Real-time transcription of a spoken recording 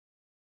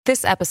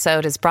This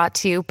episode is brought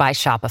to you by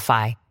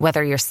Shopify.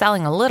 Whether you're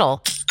selling a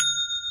little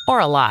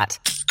or a lot,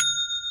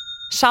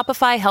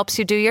 Shopify helps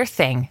you do your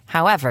thing,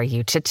 however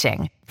you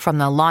cha-ching. From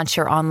the launch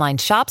your online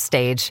shop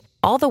stage,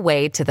 all the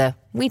way to the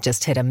we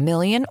just hit 1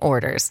 million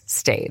orders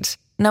stage.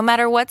 No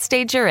matter what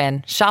stage you're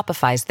in,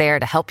 Shopify's there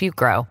to help you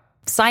grow.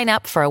 Sign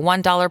up for a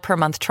 $1 per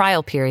month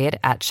trial period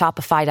at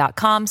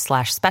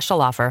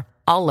shopify.com/special offer,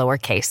 all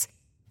lowercase.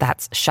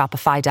 That's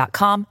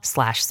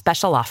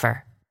shopify.com/special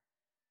offer.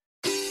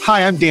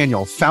 Hi, I'm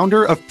Daniel,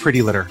 founder of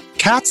Pretty Litter.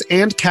 Cats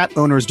and cat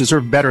owners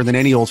deserve better than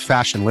any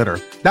old-fashioned litter.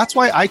 That's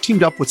why I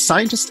teamed up with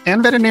scientists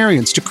and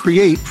veterinarians to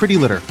create Pretty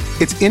Litter.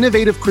 Its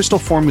innovative crystal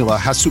formula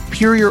has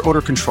superior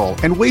odor control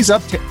and weighs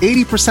up to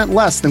 80%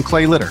 less than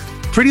clay litter.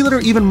 Pretty Litter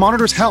even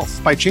monitors health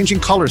by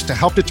changing colors to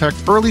help detect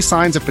early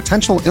signs of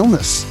potential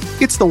illness.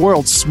 It's the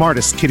world's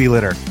smartest kitty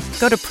litter.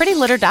 Go to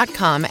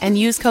prettylitter.com and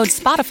use code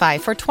SPOTIFY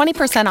for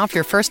 20% off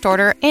your first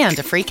order and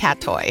a free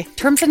cat toy.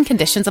 Terms and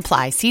conditions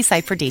apply. See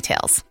site for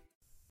details.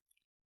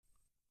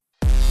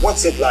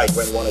 What's it like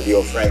when one of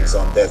your friends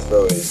on death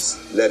row is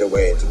led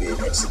away to be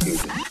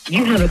executed?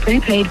 You have a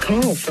prepaid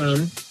call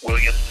from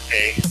William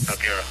A.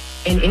 Noguera,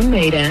 an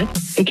inmate at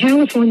the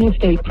California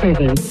State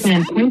Prison,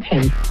 San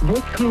Quentin.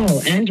 This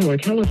call and your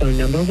telephone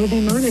number will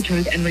be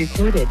monitored and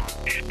recorded.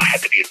 I had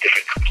to be a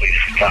different complete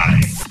guy,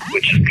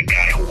 which is the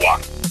guy who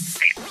walked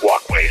the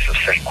walkways of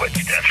San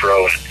Quentin's death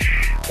row, and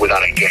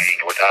without a gang,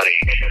 without a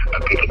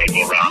group of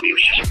people around me, it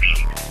was just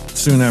me.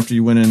 Soon after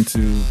you went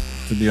into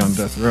to be on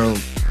death row,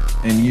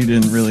 and you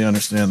didn't really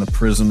understand the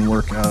prison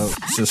workout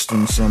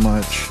system so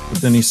much.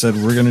 But then he said,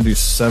 we're going to do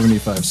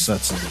 75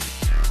 sets of it.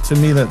 To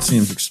me, that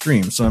seems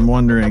extreme. So I'm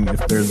wondering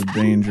if there's a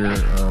danger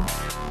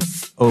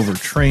of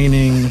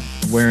overtraining,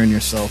 wearing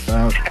yourself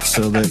out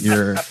so that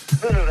you're... No,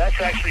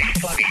 that's actually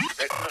funny.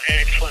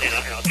 It's funny, and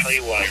I'll tell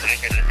you why.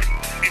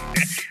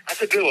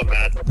 That's a good one,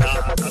 man.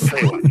 I'll tell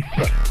you why.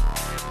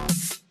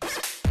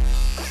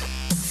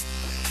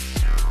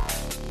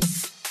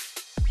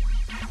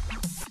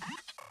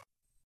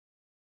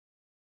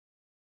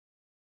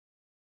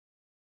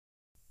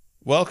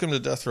 Welcome to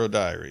Death Row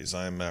Diaries.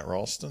 I'm Matt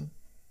Ralston. And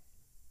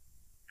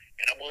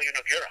I'm William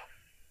Noguera.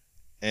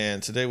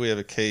 And today we have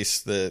a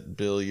case that,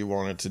 Bill, you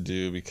wanted to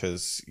do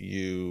because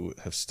you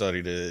have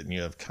studied it and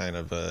you have kind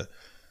of a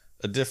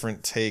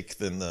different take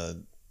than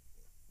the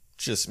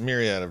just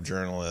myriad of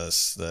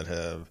journalists that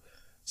have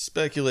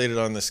speculated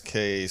on this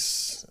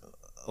case.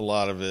 A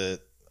lot of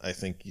it, I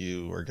think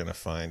you are going to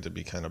find to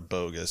be kind of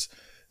bogus.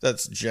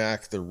 That's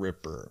Jack the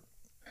Ripper.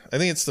 I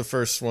think it's the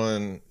first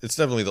one. It's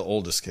definitely the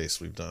oldest case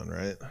we've done,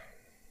 right?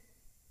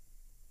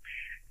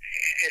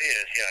 It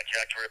is, yeah.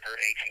 Jack the Ripper,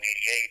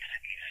 1888.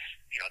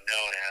 He's,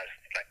 known as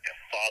like the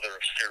father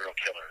of serial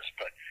killers,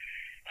 but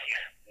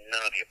he's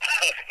none of the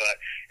above. But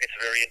it's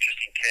a very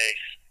interesting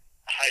case,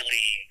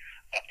 highly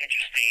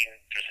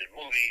interesting. There's been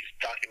movies,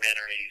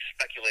 documentaries,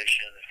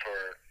 speculation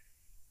for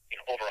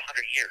over 100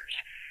 years.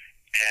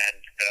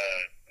 And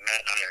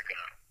Matt and I are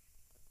going to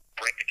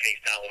break the case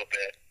down a little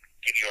bit,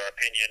 give you our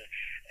opinion,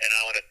 and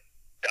I want to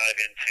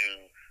dive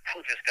into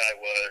who this guy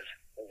was,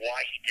 why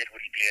he did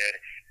what he did,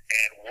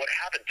 and what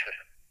happened to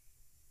him.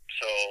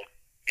 So,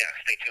 yeah,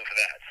 stay tuned for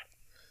that.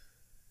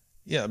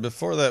 Yeah,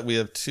 before that, we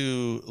have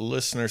 2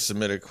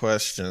 listener-submitted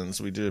questions.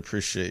 We do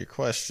appreciate your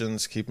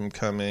questions. Keep them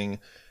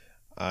coming.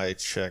 I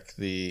check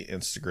the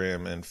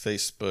Instagram and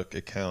Facebook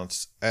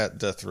accounts at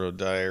Death Row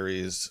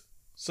Diaries,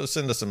 so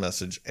send us a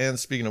message. And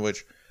speaking of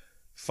which,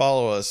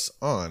 follow us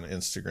on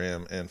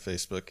Instagram and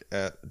Facebook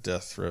at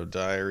Death Row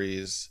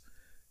Diaries,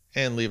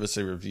 and leave us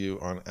a review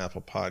on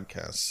Apple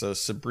Podcasts. So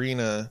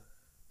Sabrina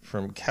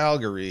from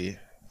Calgary,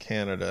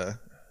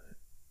 Canada,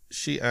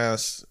 she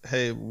asks,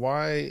 hey,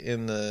 why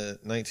in the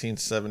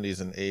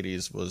 1970s and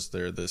 80s was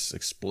there this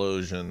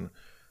explosion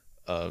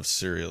of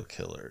serial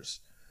killers?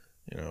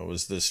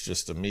 Was this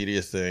just a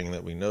media thing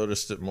that we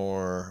noticed it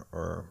more,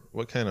 or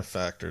what kind of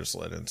factors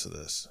led into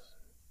this?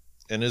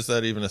 And is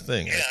that even a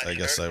thing? Yeah, I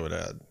guess I would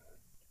add.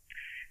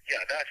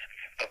 Yeah, that's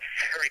a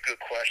very good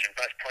question.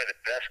 That's probably the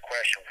best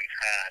question we've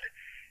had.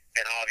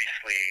 And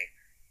obviously,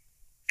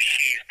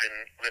 she's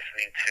been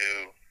listening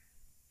to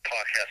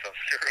podcasts on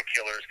serial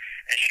killers,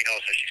 and she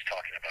knows what she's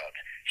talking about.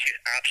 She's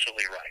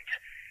absolutely right.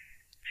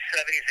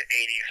 70s and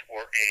 80s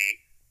were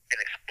an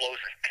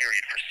explosive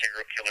period for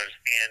serial killers,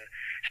 and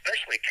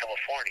especially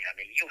California. I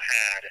mean, you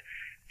had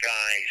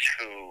guys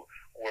who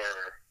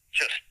were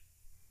just,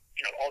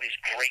 all these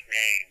great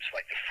names,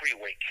 like the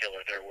Freeway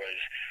Killer. There was,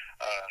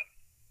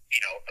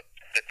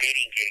 the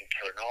Dating Game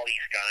Killer, and all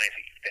these guys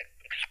that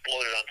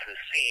exploded onto the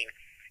scene,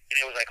 and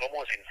it was like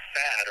almost in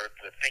fad or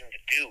the thing to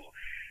do.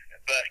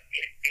 But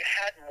it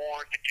had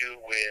more to do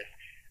with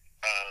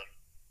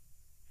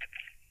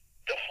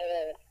the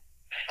whole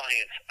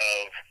science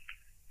of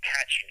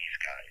catching these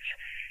guys,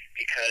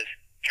 because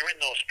during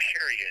those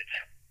periods,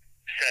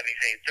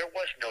 70s, there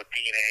was no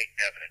DNA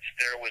evidence.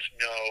 There was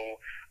no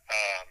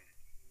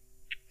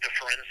the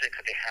forensics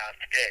that they have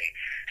today.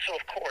 So,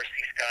 of course,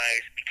 these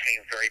guys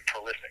became very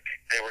prolific.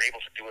 They were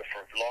able to do it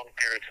for long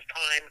periods of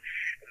time.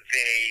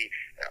 They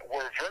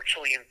were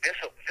virtually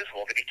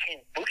invisible. They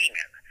became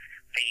boogeymen.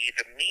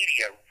 The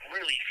media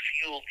really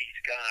fueled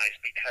these guys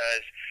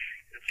because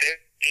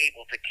they're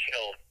able to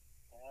kill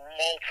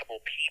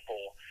multiple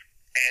people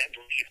and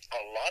leave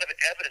a lot of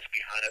evidence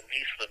behind, at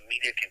least the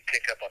media can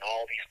pick up on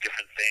all these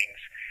different things.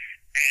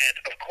 And,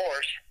 of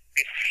course,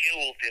 it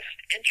fueled this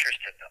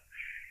interest in them.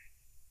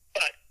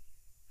 But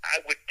I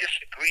would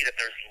disagree that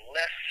there's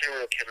less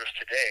serial killers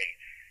today.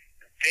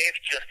 They've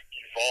just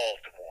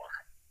evolved more.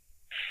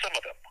 Some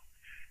of them.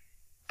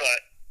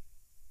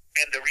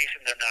 And the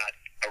reason they're not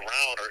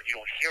around, or you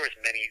don't hear as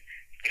many,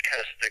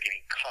 because they're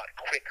getting caught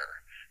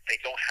quicker. They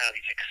don't have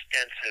these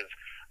extensive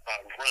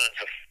runs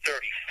of 30,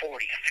 40,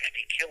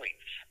 50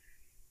 killings.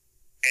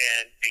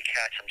 And they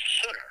catch them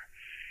sooner.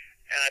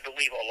 And I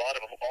believe a lot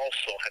of them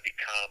also have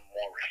become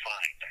more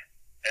refined,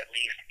 at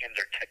least in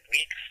their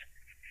techniques.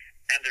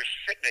 And their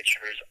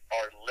signatures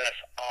are less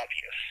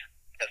obvious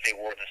as they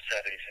were in the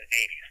 70s and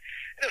 80s.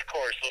 And of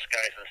course, those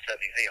guys in the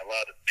 70s, a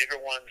lot of the bigger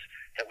ones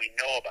that we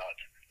know about,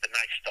 the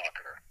Night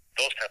Stalker,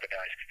 those type of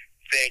guys,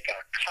 they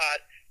got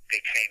caught, they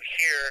came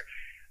here.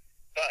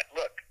 But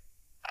look,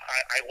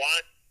 I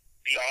want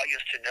the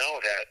audience to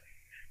know that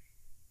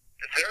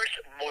there's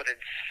more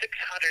than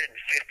 650,000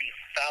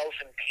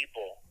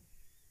 people,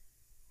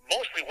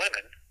 mostly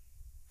women,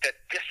 that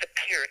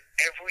disappear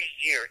every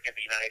year in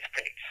the United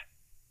States.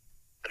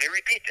 Let me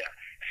repeat that.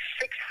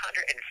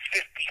 650,000.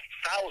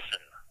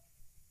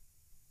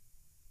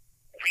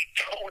 We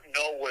don't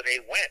know where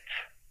they went.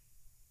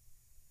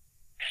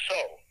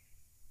 So,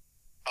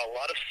 a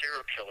lot of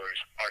serial killers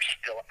are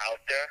still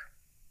out there.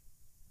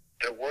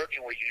 They're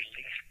working where you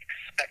least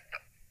expect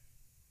them.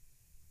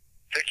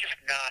 They're just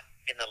not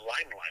in the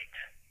limelight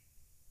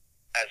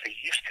as they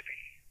used to be.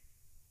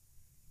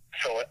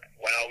 So what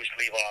I always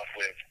leave off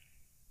with,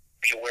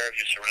 be aware of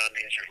your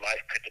surroundings, your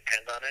life could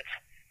depend on it,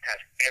 has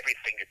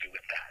everything to do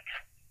with that.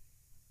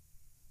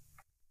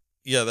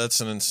 Yeah,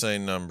 that's an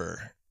insane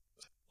number.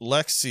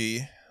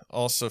 Lexi,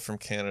 also from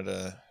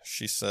Canada,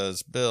 she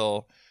says,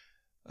 Bill,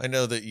 I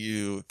know that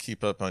you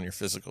keep up on your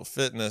physical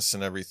fitness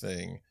and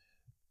everything,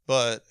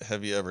 but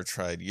have you ever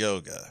tried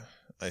yoga?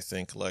 I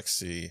think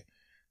Lexi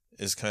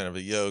is kind of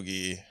a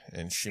yogi,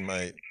 and she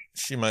might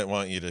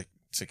want you to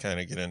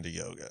kind of get into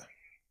yoga.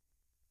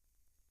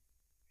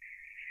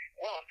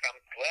 Well, I'm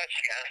glad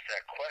she asked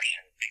that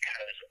question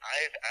because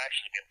I've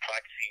actually been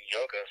practicing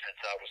yoga since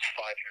I was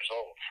 5 years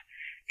old.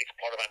 It's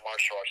part of my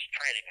martial arts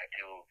training. I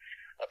do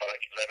about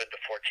 11 to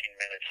 14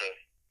 minutes of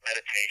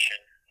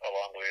meditation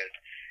along with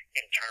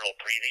internal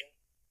breathing.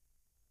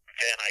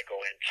 Then I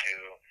go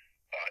into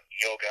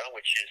yoga,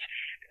 which is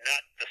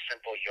not the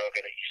simple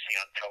yoga that you see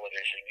on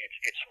television.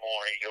 It's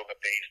more a yoga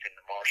based in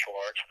the martial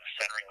arts, the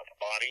centering of the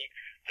body,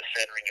 the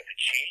centering of the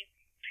chi.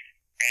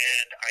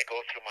 And I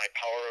go through my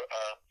power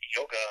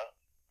yoga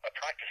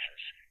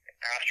practices.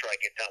 After I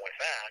get done with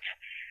that,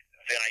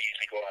 then I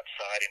usually go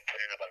outside and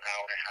put in about an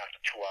hour and a half to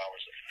 2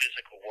 hours of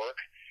physical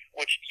work,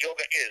 which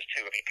yoga is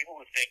too. I mean,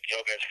 people who think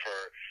yoga is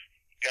for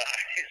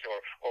guys or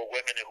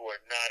women who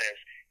are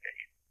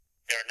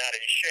they're not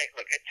in shape.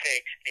 Look, it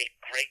takes a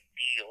great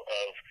deal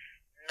of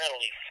not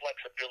only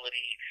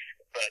flexibility,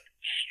 but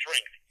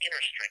strength, inner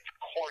strength,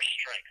 core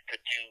strength to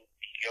do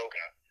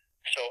yoga.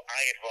 So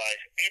I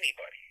advise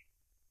anybody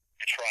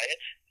to try it,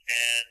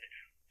 and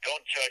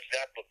don't judge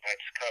that book by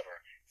its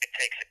cover. It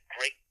takes a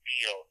great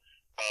deal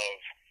of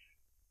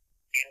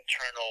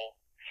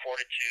internal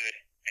fortitude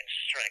and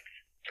strength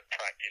to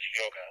practice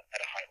yoga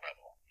at a high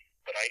level.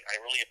 But I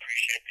really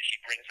appreciate that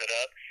she brings it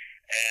up,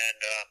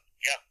 and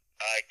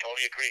I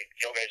totally agree.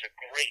 Yoga is a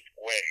great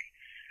way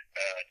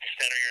to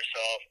center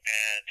yourself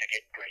and to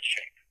get in great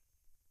shape.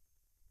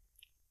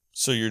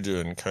 So you're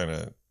doing kind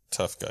of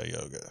tough guy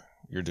yoga.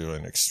 You're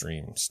doing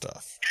extreme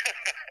stuff.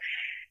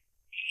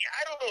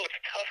 I don't know if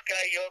it's tough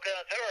guy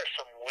yoga. There are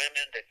some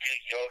women that do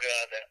yoga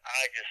that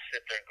I just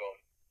sit there and go,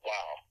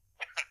 wow,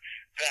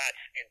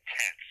 that's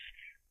intense.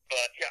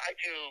 But yeah, I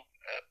do.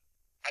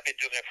 I've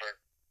been doing it for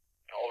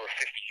over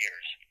 50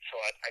 years, so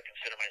I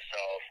consider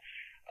myself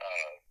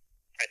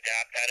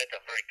adept at it.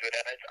 I'm very good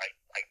at it.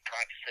 I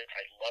practice it.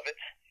 I love it,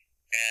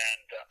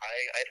 and I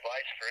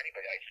advise for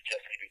anybody. I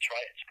suggest anybody try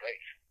it. It's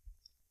great.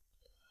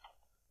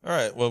 All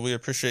right. Well, we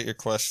appreciate your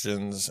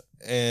questions.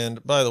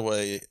 And by the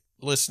way,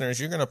 listeners,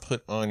 you're going to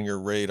put on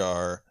your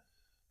radar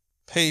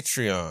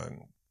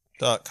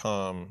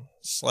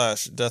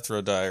patreon.com/Death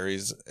Row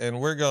Diaries. And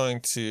we're going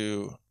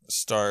to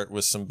start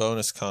with some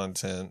bonus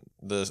content.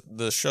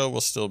 The show will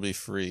still be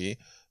free,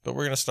 but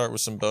we're going to start with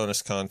some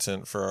bonus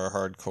content for our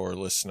hardcore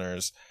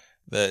listeners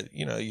that,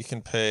 you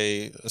can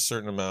pay a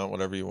certain amount,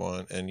 whatever you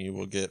want, and you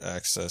will get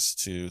access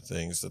to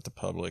things that the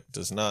public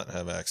does not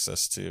have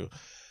access to.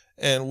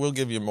 And we'll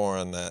give you more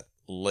on that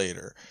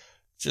later.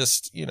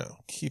 Just,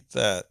 keep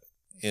that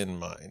in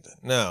mind.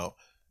 Now,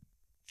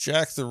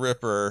 Jack the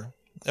Ripper,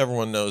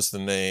 everyone knows the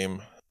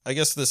name. I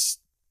guess this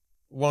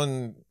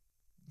one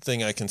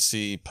thing I can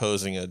see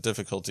posing a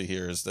difficulty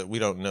here is that we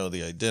don't know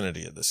the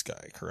identity of this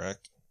guy,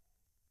 correct?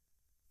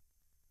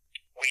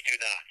 We do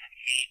not.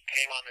 He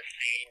came on the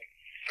scene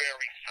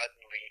very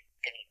suddenly,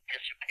 and he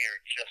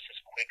disappeared just as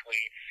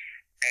quickly.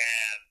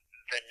 And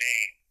the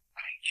name,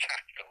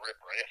 Jack the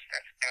Ripper,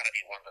 that's got to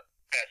be one of the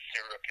best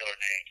serial killer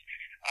names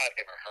I've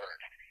ever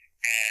heard.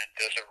 And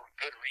there's a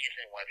good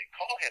reason why they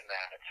call him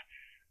that,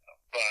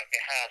 but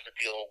it has to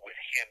deal with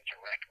him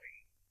directly.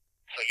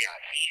 So yeah,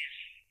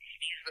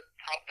 he's the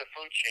top of the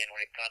food chain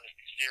when it comes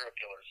to serial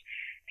killers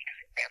because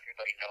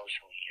everybody knows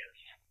who he is.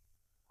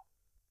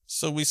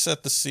 So we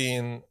set the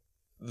scene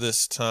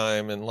this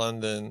time in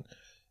London.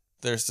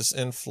 There's this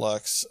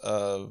influx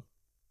of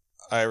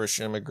Irish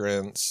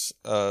immigrants,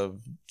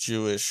 of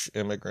Jewish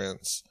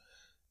immigrants,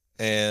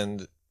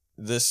 and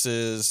this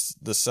is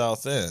the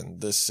South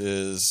End. This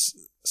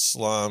is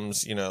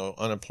slums,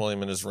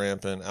 unemployment is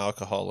rampant,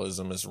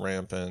 alcoholism is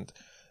rampant.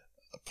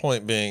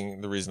 Point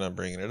being, the reason I'm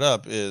bringing it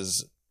up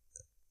is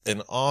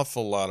an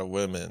awful lot of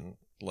women,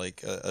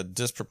 like a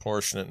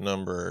disproportionate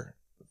number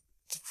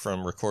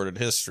from recorded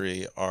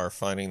history, are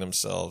finding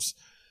themselves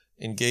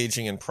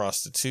engaging in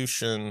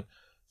prostitution,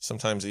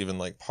 sometimes even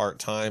like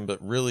part-time, but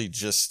really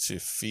just to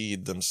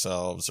feed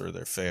themselves or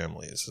their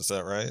families. Is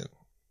that right?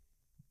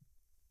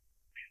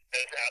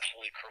 That is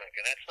absolutely correct.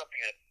 And that's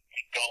something that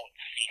we don't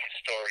see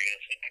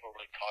historians and people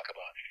really talk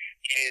about.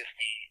 It is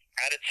the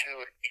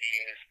attitude, it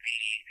is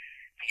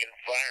the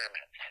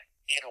environment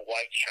in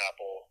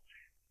Whitechapel,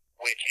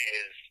 which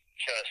is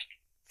just,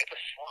 it's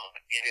a slum.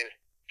 It is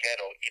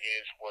ghetto. It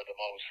is where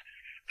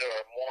there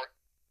are more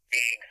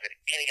gangs than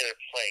any other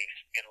place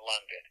in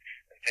London.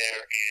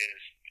 There is,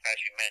 as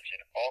you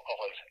mentioned,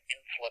 alcoholism,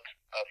 influx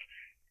of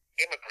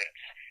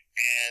immigrants,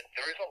 and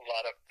there is a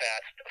lot of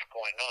bad stuff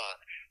going on.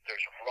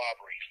 There's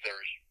robberies,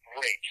 there's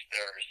rapes,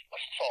 there's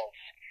assaults,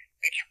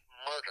 it's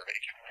murder,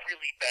 it's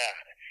really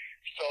bad.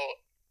 So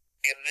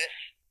in this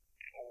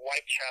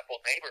Whitechapel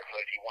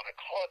neighborhood, if you want to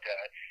call it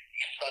that,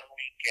 you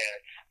suddenly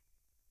get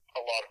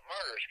a lot of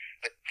murders,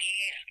 but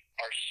these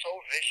are so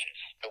vicious,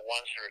 the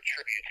ones that are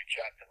attributed to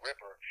Jack the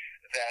Ripper,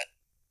 that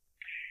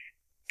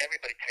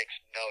everybody takes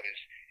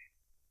notice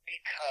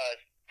because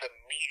the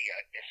media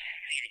is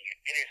feeding it.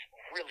 It is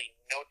really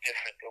no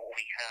different than what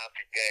we have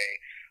today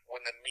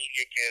when the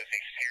media gives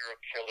a serial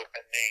killer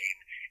a name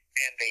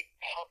and they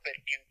pump it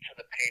into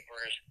the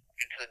papers,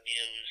 into the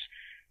news,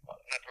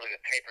 not really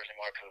the papers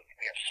anymore because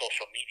we have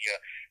social media,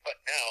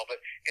 but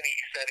in the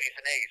 70s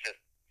and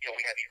 80s,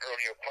 we had the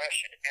earlier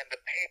question, and the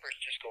papers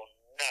just go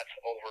nuts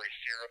over a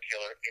serial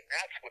killer, and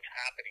that's what's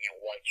happening in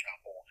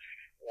Whitechapel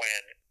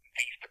when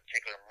these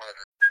particular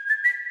murders.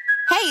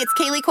 Hey, it's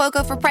Kaylee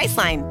Cuoco for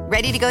Priceline.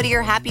 Ready to go to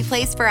your happy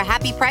place for a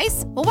happy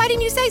price? Well, why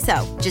didn't you say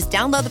so? Just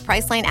download the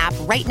Priceline app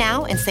right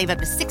now and save up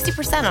to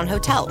 60% on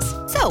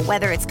hotels. So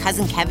whether it's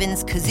Cousin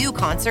Kevin's Kazoo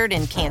Concert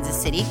in Kansas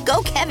City,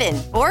 go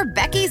Kevin, or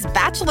Becky's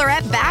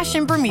Bachelorette Bash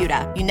in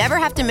Bermuda, you never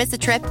have to miss a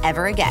trip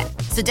ever again.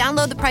 So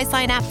download the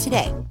Priceline app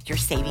today. Your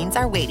savings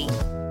are waiting.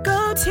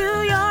 Go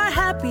to your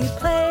happy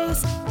place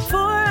for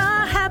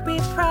a happy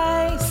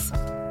price.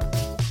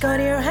 Go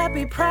to your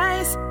happy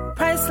price,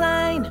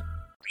 Priceline.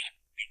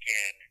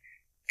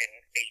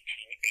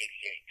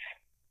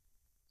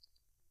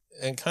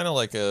 And kind of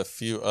like a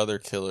few other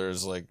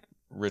killers, like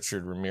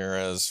Richard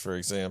Ramirez, for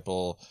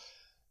example,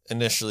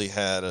 initially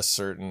had a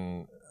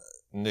certain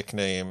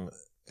nickname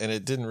and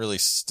it didn't really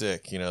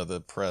stick.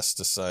 The press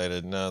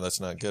decided, no, that's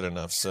not good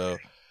enough. So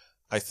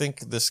I think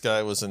this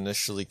guy was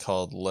initially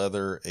called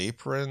Leather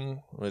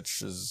Apron,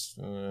 which is,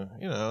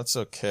 it's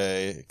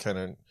okay.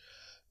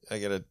 I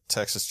get a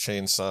Texas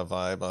Chainsaw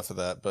vibe off of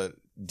that. But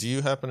do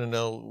you happen to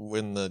know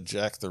when the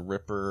Jack the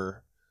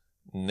Ripper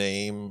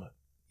name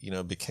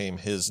became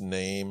his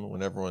name, when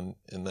everyone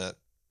in that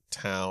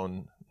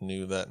town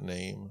knew that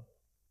name?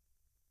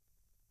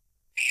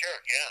 Sure,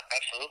 yeah,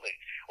 absolutely.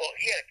 Well,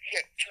 he had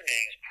two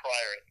names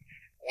prior.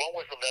 One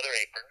was the Leather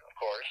Apron, of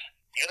course.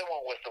 The other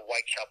one was the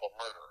Whitechapel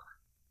Murderer.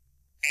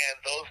 And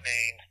those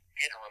names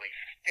didn't really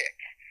stick.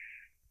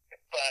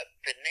 But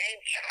the name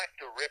Jack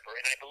the Ripper,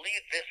 and I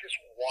believe this is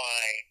why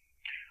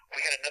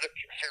we had a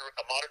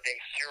modern-day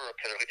serial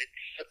killer who did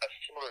a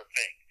similar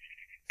thing,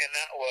 and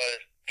that was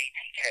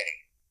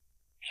BTK.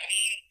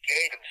 He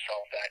gave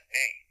himself that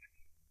name,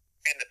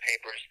 and the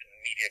papers and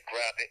the media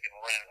grabbed it and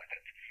ran with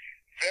it.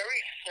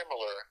 Very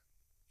similar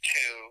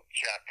to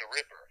Jack the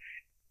Ripper.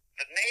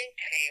 The name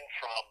came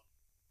from,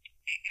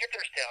 you have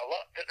to understand,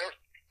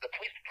 the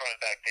police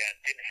department back then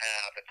didn't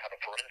have the type of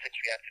forensics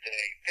we have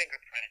today,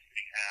 fingerprints,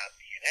 didn't have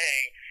DNA,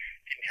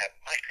 didn't have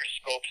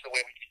microscopes the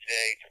way we do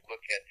today to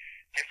look at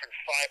different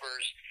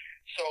fibers.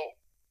 So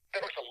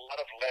there was a lot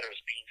of letters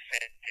being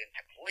sent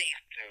into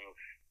police to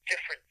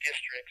different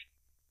districts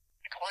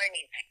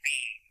claiming to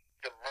be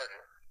the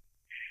murderer.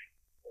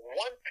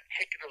 One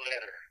particular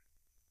letter,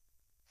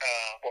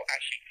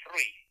 actually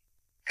three,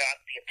 got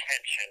the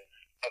attention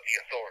of the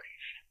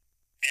authorities.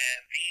 And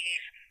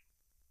these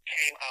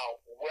came out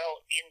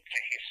well into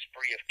his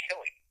spree of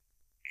killing.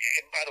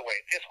 And by the way,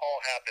 this all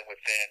happened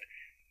within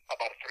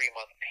about a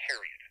 3-month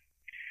period.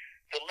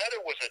 The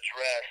letter was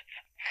addressed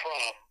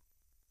from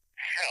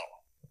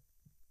hell,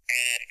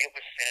 and it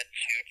was sent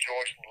to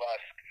George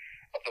Lusk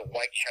of the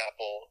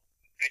Whitechapel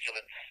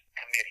Vigilance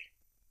Committee,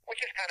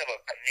 which is kind of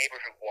a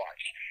neighborhood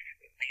watch.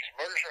 These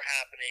murders are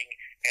happening,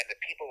 and the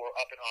people were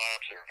up in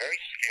arms. They were very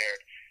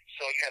scared.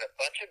 So you had a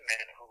bunch of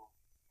men who,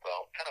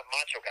 well, kind of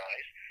macho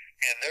guys,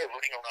 and they're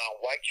running around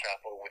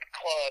Whitechapel with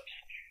clubs,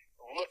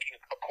 looking,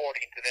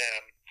 according to them,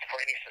 for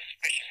any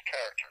suspicious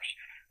characters.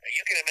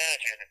 You can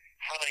imagine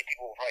how many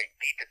people will write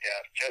beat to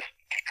death just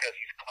because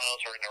these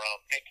clowns are running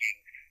around thinking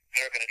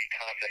they're going to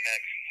become the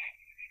next.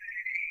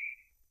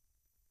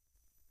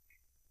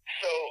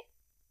 So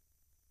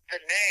the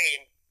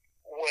name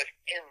was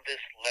in this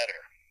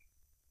letter,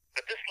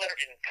 but this letter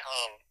didn't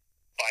come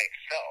by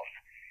itself.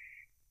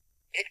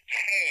 It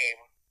came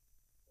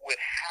with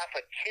half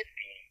a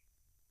kidney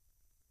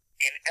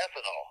in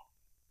ethanol,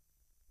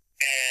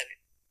 and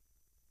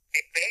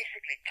it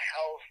basically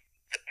tells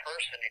the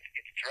person it's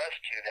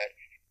addressed to that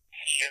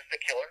he is the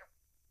killer,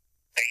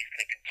 that he's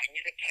going to continue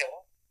to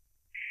kill.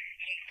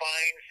 He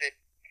finds it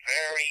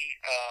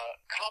very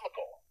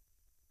comical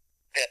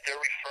that they're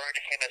referring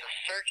to him as a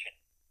surgeon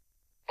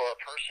or a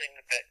person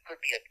that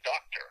could be a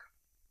doctor.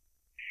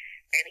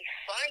 And he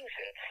signs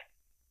it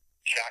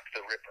Jack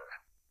the Ripper.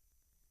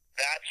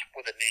 That's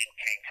where the name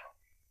came from.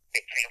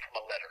 It came from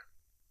a letter.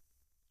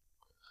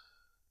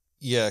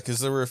 Yeah,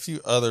 because there were a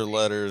few other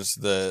letters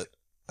that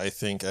I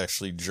think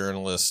actually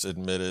journalists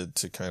admitted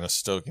to kind of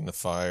stoking the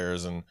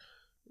fires and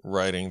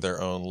writing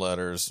their own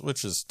letters,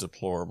 which is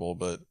deplorable,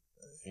 but,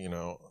 you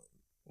know,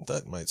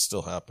 that might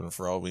still happen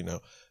for all we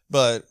know.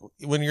 But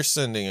when you're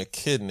sending a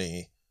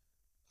kidney,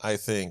 I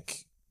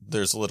think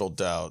there's little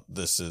doubt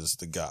this is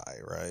the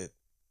guy, right?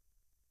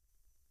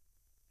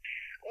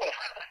 Well,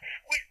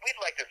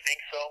 we'd like to think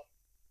so,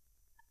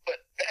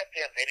 but back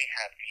then they didn't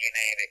have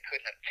DNA. They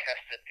couldn't have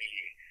tested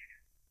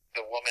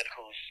the woman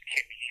whose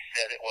kidney he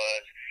said it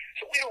was.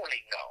 So we don't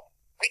really know.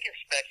 We can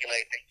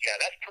speculate that, yeah,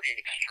 that's pretty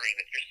extreme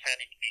if you're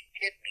sending a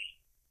kidney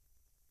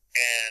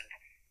and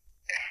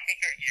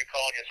you're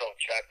calling yourself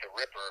Jack the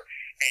Ripper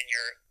and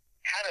you're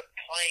kind of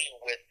playing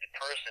with the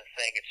person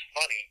saying it's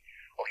funny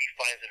or he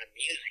finds it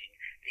amusing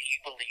that you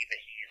believe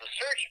that he's a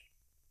surgeon.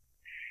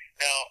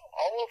 Now,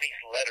 all of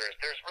these letters,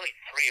 there's really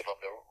three of them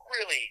that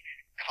really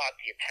caught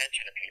the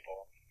attention of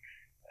people.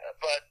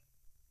 But,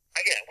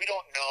 again, we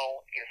don't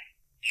know if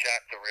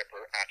Jack the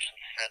Ripper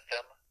actually sent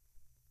them.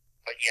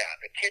 But yeah,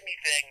 the kidney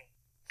thing,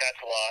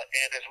 that's a lot.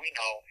 And as we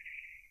know,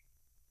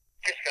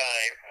 this guy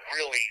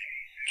really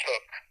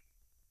took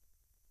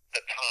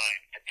the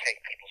time to take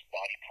people's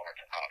body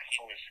parts out.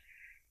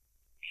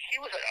 He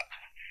was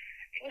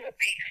a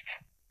beast.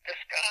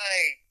 This guy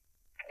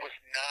was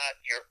not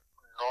your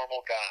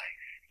normal guy.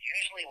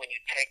 Usually when you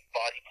take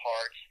body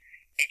parts,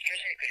 it's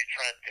usually because you're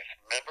trying to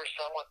dismember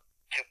someone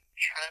to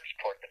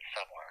transport them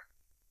somewhere.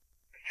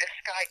 This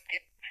guy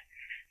didn't.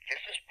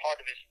 This is part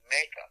of his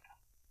makeup.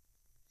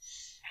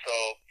 So,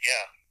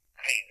 yeah,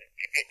 I mean,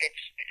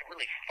 it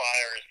really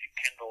fires the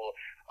kindle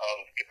of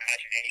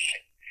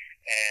imagination,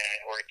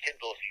 or it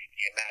kindles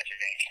the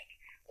imagination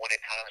when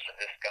it comes to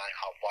this guy,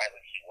 how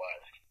violent he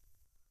was.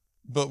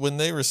 But when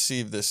they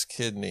receive this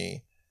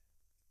kidney,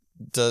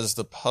 does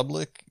the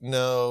public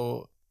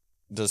know?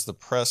 Does the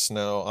press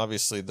know?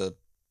 Obviously, the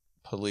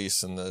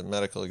police and the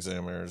medical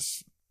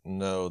examiners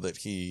know that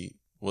he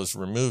was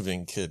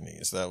removing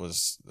kidneys. That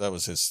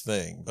was his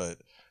thing.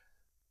 But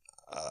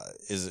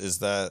is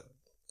that,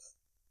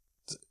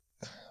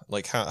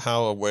 like,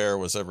 how aware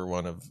was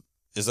everyone of?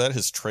 Is that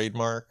his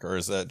trademark, or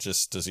is that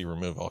just, does he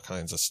remove all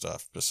kinds of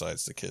stuff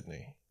besides the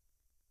kidney?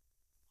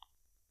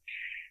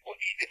 Well,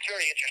 it's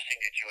very interesting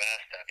that you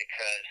asked that,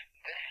 because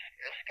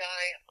this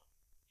guy,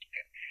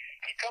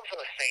 he comes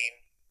on the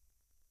scene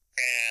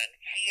and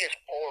he is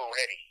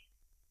already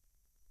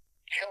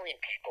killing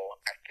people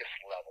at this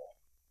level.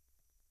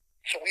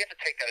 So we have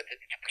to take that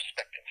into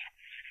perspective.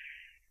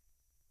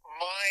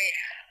 My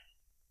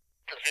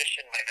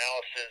position, my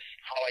analysis,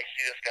 how I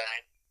see this guy,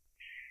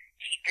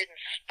 he didn't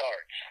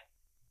start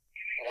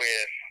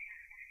with,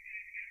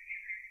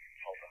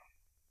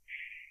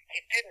 he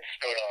didn't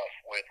start off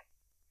with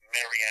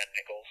Marianne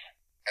Nichols,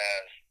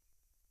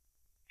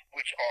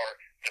 which are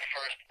the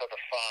first of the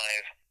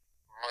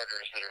 5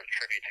 murders that are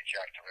attributed to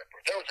Jack the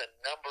Ripper. There was a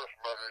number of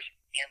murders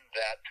in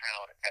that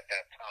town at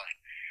that time,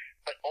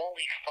 but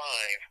only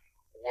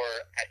 5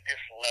 were at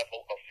this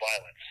level of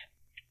violence.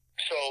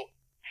 So,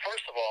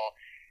 first of all,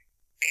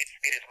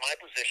 it is my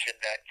position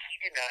that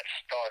he did not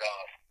start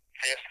off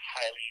this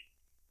highly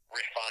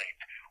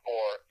refined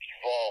or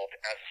evolved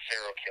as a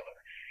serial killer.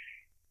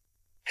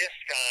 This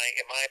guy,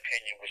 in my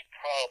opinion, was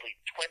probably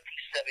 27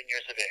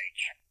 years of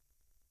age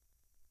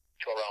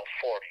to around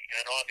 40. And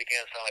I know I'm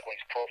beginning to sound like one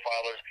of these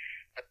profilers,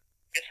 but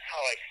this is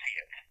how I see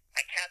it.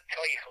 I can't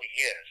tell you who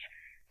he is,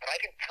 but I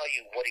can tell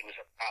you what he was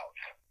about.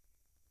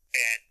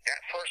 And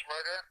that first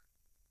murder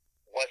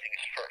wasn't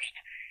his first,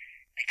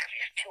 because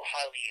he's too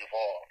highly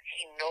evolved.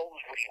 He knows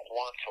what he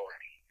wants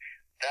already.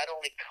 That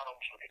only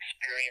comes with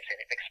experience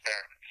and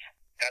experiments.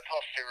 That's how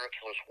serial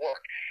killers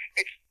work.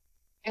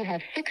 You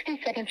have 60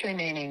 seconds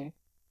remaining.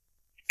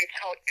 It's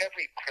how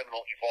every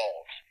criminal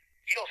evolves.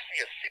 You don't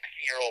see a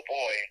 60-year-old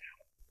boy.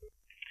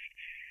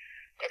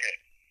 Okay,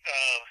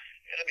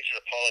 let me just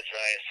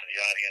apologize to the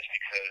audience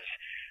because,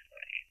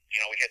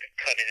 we had to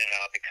cut in and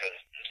out because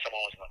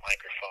someone was on the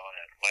microphone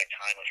and my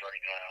time was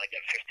running out. I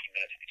got 15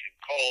 minutes between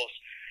calls.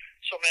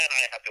 So, man,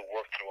 I have to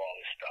work through all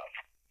this stuff.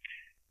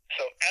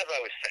 So, as I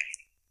was saying,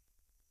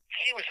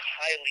 he was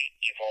highly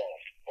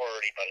evolved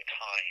already by the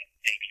time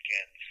they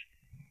begins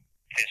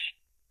his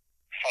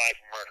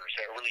 5 murders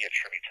that really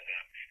attribute to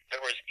them.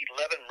 There was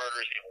 11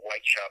 murders in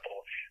Whitechapel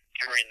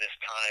during this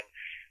time,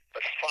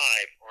 but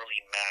 5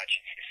 really match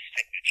his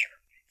signature.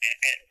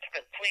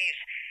 And please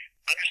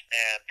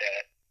understand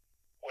that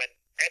when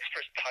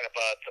experts talk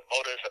about the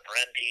modus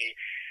operandi,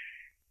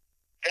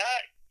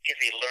 that is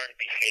a learned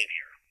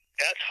behavior.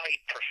 That's how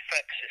he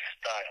perfects his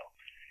style.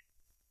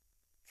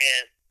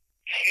 And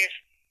his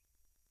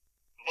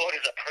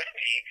modus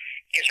operandi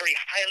is very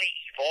highly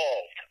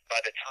evolved by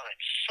the time,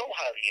 so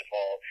highly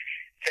evolved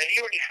that he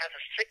already has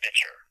a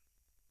signature.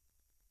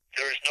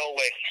 There is no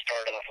way he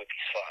started off with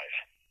these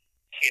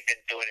 5. He had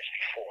been doing this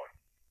before.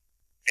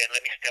 And let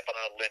me step on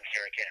a limb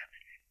here again.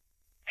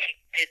 He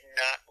did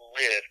not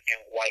live in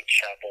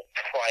Whitechapel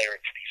prior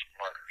to these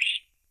murders.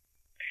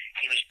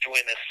 He was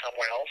doing this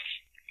somewhere else.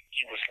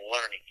 He was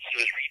learning. He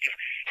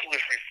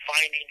was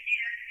refining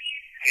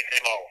his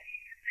MO.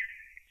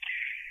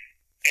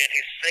 And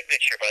his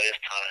signature by this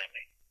time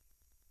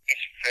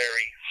is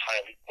very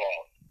highly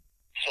evolved.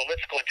 So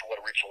let's go into what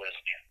a ritual is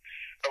again.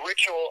 A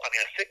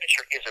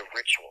signature is a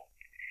ritual.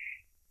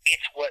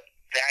 It's what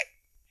that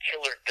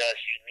killer does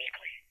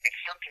uniquely.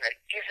 It's something that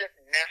isn't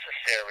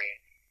necessary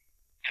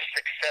to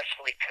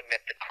successfully commit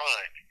the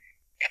crime.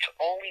 It's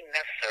only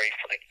necessary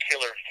for the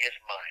killer in his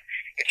mind.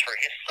 It's for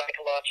his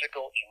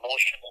psychological,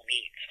 emotional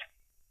needs.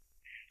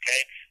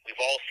 Okay? We've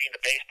all seen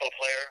the baseball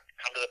player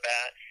come to the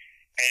bat,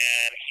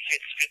 and he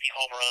hits 50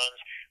 home runs,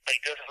 but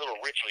he does a little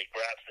ritual. He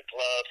grabs the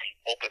gloves, he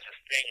opens his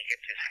thing, he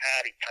hits his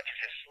hat, he touches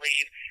his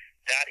sleeve.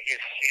 That is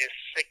his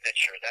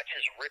signature. That's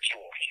his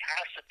ritual. He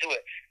has to do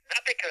it.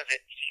 Not because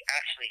he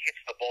actually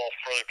hits the ball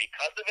further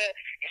because of it.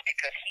 It's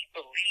because he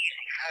believes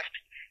he has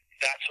to.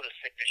 That's what a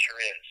signature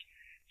is.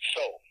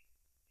 So,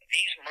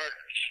 these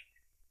murders,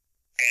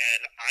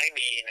 and I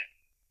mean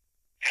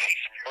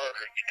these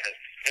murders because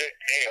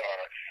they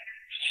are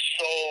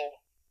so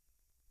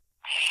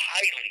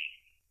highly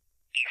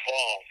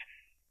evolved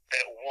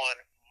that one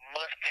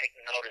must take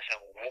notice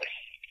of what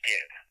he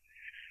did.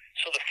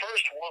 So the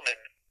first woman,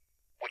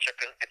 which are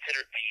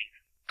considered the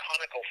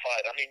conical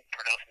 5, I mean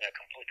pronouncing that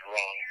completely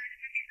wrong,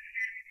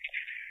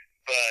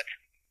 but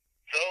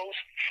those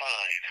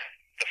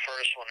 5, the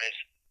first one is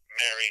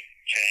Mary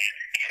Jane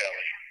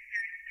Kelly.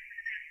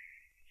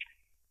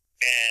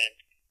 And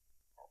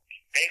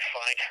they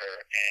find her,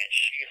 and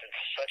she's in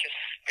such a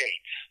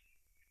state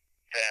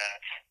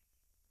that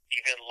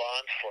even law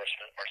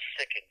enforcement are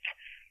sickened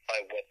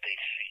by what they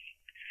see.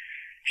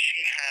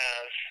 She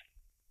has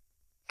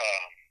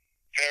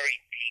very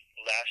deep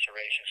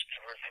lacerations to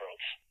her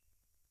throat.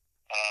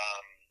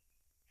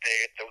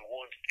 The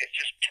wounds, it's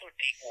just 2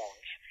 deep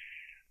wounds,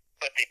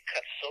 but they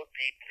cut so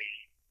deeply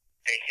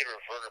they hit her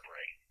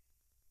vertebrae.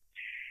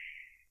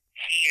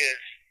 He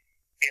is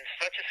in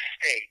such a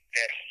state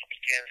that he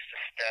begins to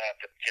stab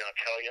the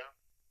genitalia.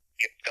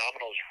 The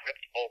abdominal is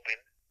ripped open,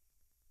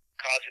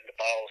 causing the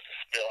bowels to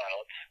spill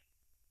out.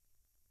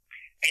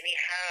 And he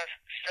has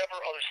several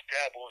other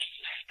stab wounds to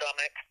the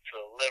stomach, to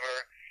the liver.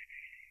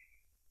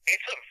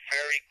 It's a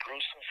very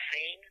gruesome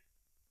scene,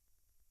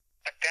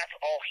 but that's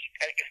all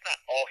it's not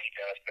all he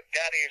does, but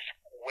that is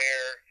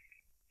where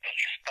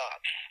he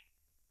stops.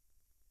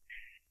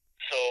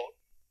 So,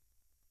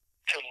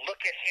 to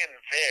look at him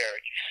there,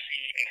 you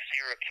see a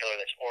serial killer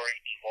that's already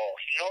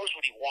evolved. He knows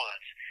what he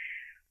wants,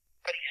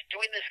 but he's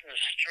doing this in the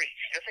streets.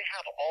 He doesn't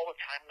have all the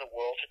time in the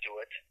world to do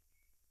it.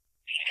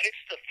 He hits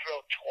the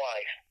throat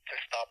twice to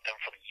stop them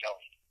from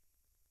yelling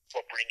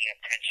or bringing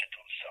attention to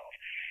himself.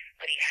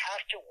 But he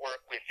has to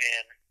work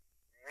within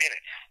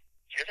minutes.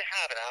 He doesn't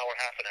have an hour,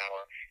 half an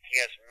hour. He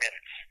has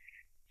minutes.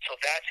 So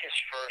that's his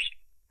first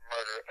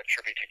murder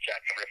attributed to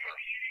Jack the Ripper.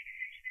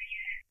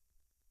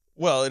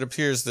 Well, it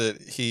appears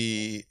that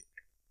he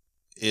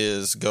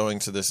is going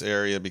to this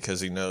area because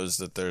he knows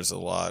that there's a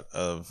lot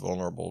of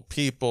vulnerable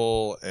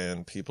people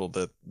and people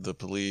that the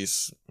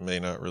police may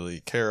not really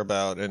care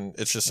about. And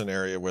it's just an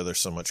area where there's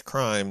so much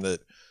crime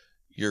that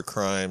your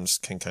crimes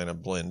can kind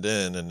of blend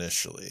in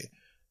initially.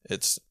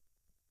 It's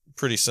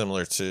pretty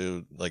similar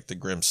to, like, the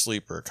Grim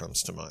Sleeper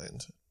comes to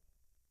mind.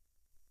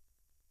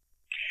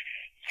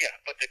 Yeah,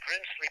 but the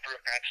Grim Sleeper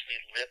actually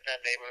lived in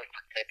that neighborhood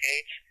for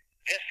decades.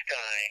 This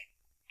guy,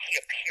 he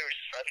appears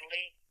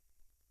suddenly.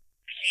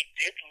 He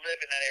did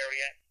live in that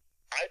area.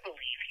 I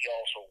believe he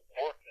also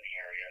worked in the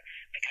area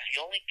because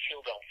he only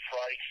killed on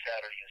Friday,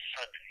 Saturday, and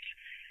Sundays.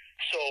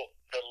 So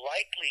the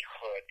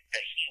likelihood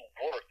that he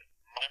worked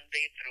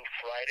Monday through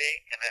Friday,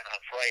 and then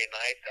on Friday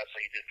night, that's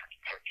what he did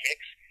for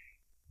kicks,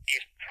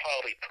 is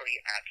probably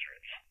pretty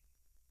accurate.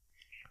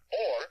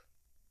 Or,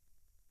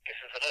 this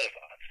is another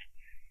thought,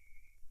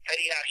 that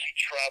he actually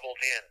traveled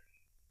in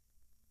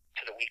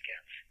to the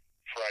weekends,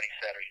 Friday,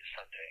 Saturday, and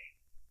Sunday.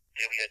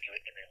 Then we had to do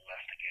it, and then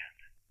left again.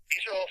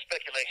 These are all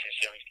speculations,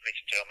 ladies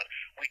and gentlemen.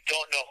 We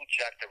don't know who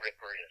Jack the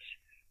Ripper is,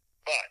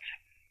 but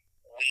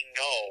we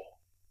know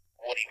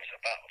what he was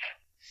about.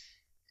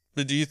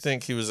 But do you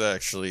think he was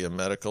actually a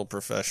medical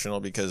professional?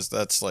 Because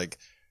that's like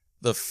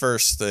the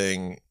first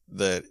thing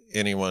that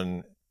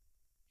anyone,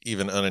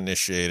 even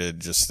uninitiated,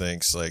 just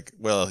thinks like,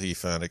 well, he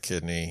found a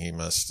kidney, he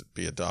must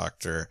be a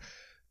doctor.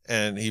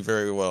 And he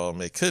very well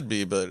could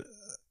be, but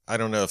I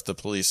don't know if the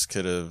police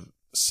could have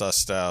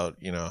sussed out,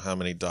 how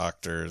many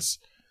doctors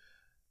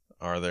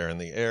are there in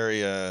the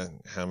area,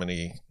 how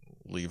many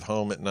leave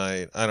home at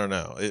night. I don't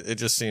know. It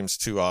just seems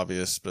too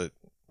obvious, but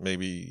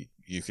maybe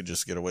you could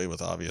just get away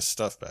with obvious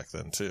stuff back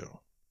then too.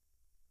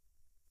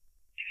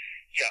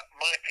 Yeah,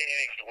 my opinion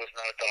is he was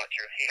not a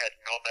doctor. He had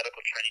no medical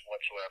training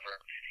whatsoever.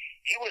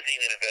 He was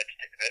even a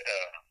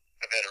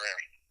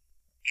veterinarian.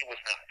 He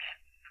was not.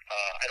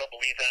 I don't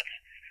believe that.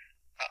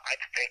 I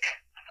think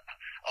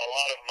a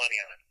lot of money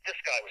on it. This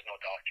guy was no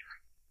doctor.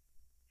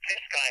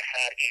 This guy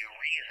had a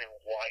reason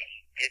why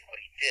he did what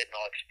he did, and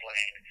I'll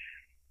explain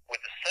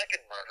with the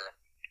second murder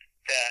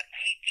that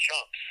he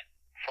jumps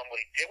from what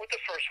he did with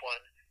the first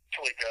one to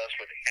what he does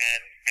with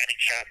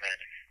Annie Chapman,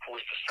 who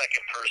was the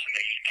second person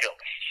that he killed.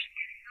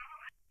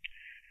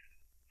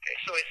 Okay,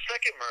 so his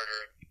second murder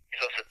is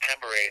on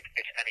September 8th.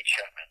 It's Annie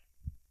Chapman.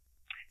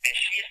 And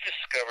she's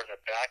discovered in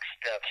the back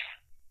steps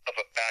of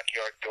a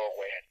backyard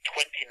doorway at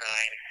 29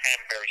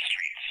 Hanbury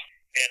Street.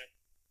 And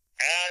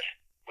as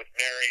with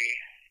Mary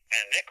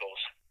and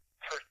Nichols,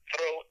 her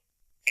throat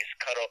is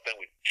cut open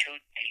with 2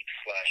 deep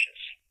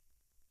slashes.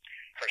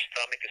 Her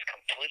stomach is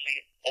completely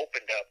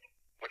opened up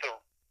with a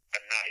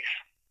knife.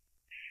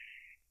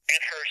 And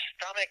her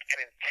stomach and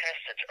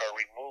intestines are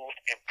removed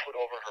and put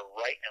over her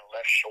right and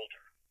left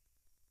shoulder.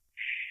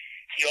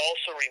 He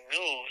also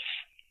removes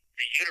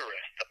the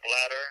uterus, the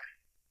bladder,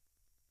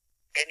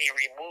 and he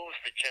removes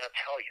the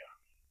genitalia.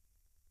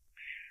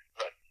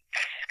 Look,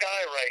 this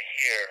guy right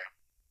here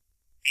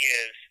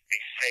is a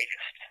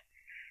sadist.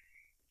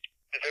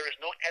 There is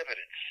no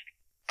evidence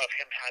of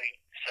him having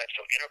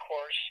sexual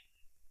intercourse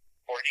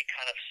or any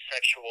kind of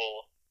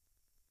sexual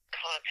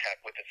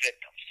contact with the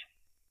victims.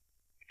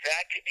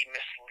 That could be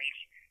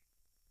misleading.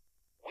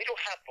 We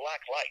don't have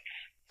black lights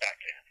back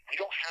then. We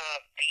don't have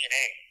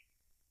DNA.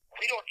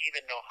 We don't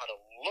even know how to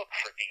look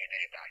for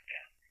DNA back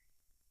then.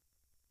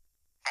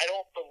 I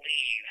don't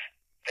believe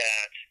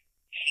that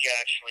he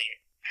actually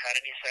had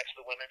any sex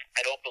with women.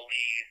 I don't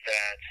believe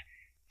that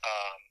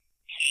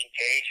he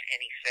engaged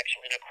in any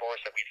sexual intercourse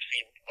that we've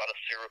seen a lot of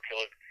serial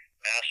killers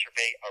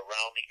masturbate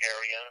around the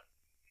area.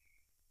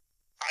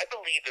 I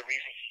believe the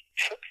reason he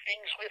took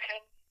things with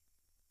him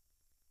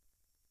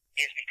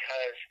is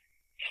because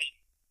he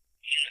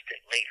used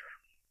it later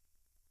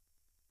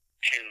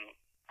to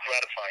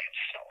gratify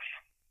himself.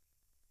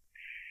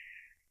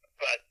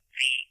 But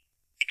the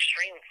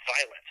extreme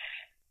violence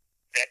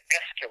that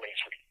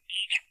escalates with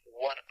each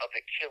one of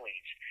the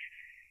killings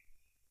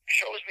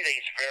shows me that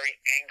he's very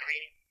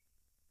angry,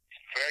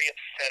 he's very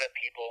upset at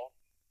people,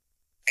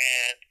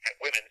 and at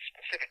women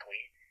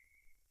specifically,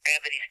 and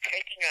that he's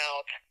taking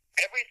out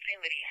everything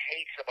that he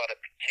hates about a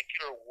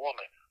particular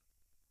woman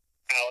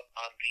out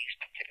on these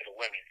particular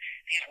women.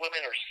 These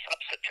women are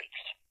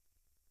substitutes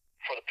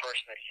for the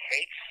person that he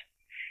hates,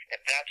 and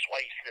that's why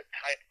you see the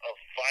type of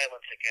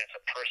violence against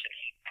a person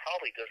he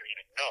probably doesn't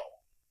even know.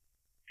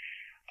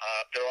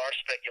 There are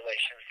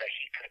speculations that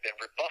he could have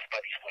been rebuffed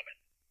by these women.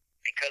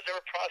 Because they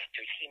were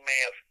prostitutes, he may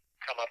have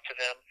come up to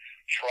them,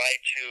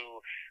 tried to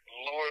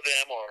lure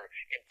them or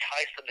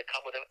entice them to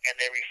come with him, and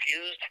they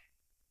refused.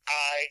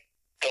 I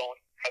don't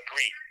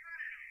agree.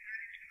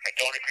 I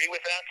don't agree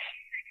with that.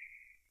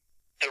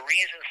 The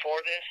reason for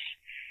this,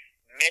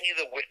 many of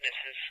the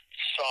witnesses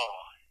saw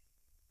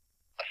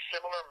a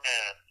similar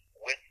man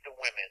with the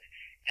women,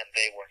 and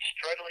they weren't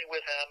struggling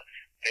with him.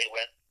 They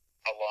went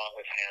along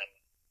with him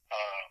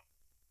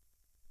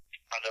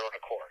on their own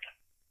accord.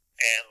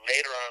 And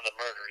later on in the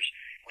murders,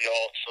 we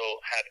also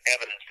have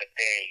evidence that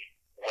they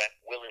went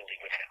willingly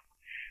with him.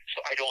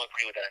 So I don't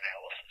agree with that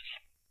analysis.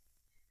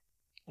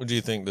 Would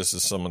you think this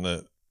is someone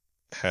that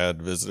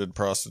had visited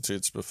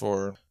prostitutes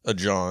before? A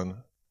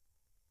John?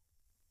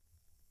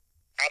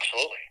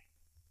 Absolutely.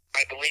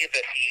 I believe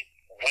that he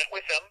went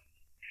with them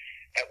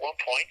at one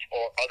point,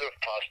 or other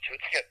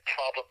prostitutes. He had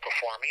problem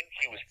performing.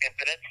 He was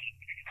impotent.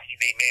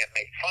 They may have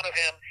made fun of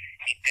him.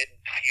 He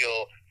didn't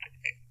feel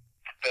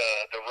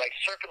the right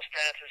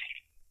circumstances.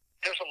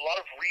 There's a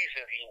lot of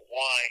reasons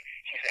why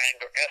his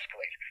anger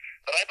escalates.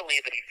 But I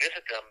believe that he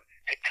visited them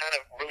to kind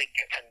of really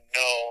get to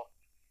know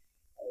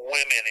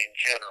women in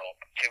general,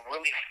 to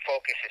really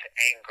focus his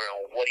anger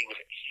on what he was.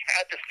 He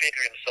had to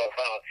figure himself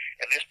out,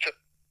 and this took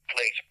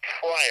place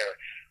prior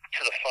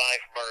to the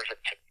 5 murders that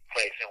took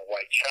place in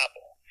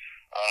Whitechapel.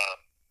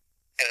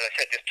 And as I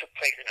said, this took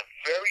place in a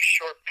very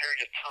short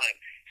period of time.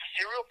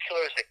 Serial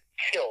killers that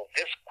kill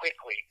this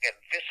quickly and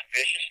this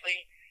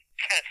viciously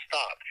can't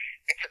stop.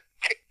 It's a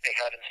tick they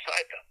have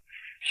inside them.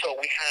 So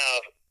we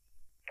have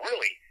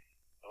really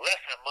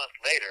less than a month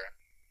later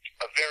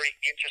a very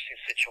interesting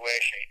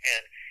situation.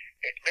 And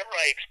remember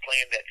I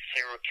explained that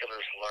serial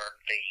killers learn,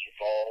 they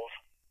evolve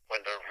when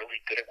they're really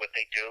good at what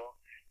they do?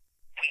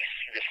 We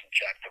see this in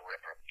Jack the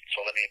Ripper.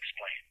 So let me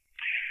explain.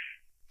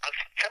 On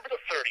September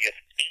the 30th,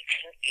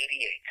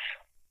 1888,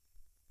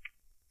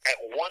 at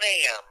 1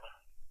 a.m.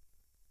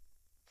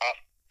 off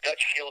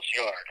Dutch Fields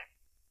Yard,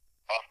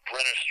 off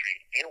Brenner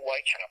Street in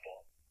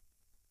Whitechapel,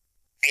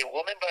 a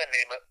woman by the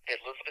name of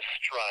Elizabeth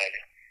Stride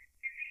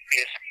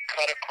is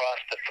cut across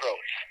the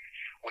throat,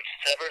 which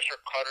severs her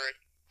carotid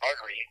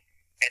artery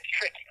and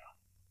trachea.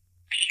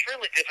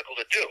 Extremely difficult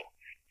to do.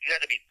 You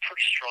had to be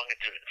pretty strong to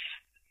do this.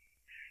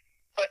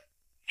 But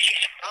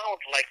she's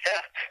found like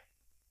that.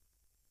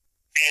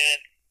 And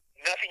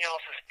nothing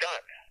else is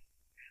done.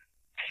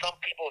 Some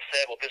people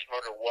say, well, this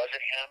murder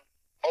wasn't him.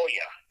 Oh,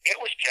 yeah, it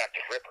was Jack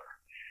the Ripper.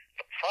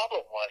 The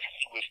problem was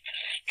he was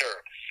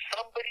disturbed.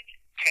 Somebody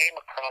came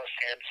across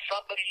him.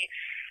 Somebody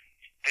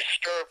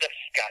disturbed him.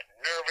 He got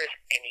nervous,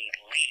 and he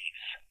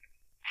leaves.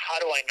 How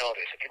do I know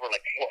this? And people are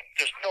like, well,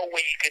 there's no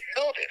way you could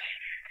know this.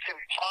 It's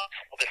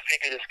impossible to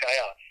figure this guy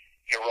out.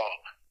 You're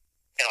wrong.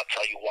 And I'll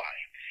tell you why.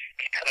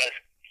 Because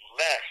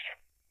less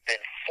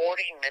than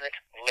 40 minutes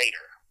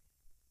later,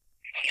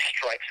 he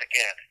strikes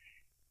again.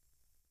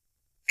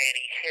 And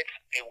he hits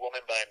a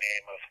woman by the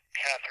name of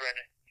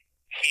Catherine.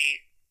 He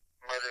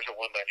murders a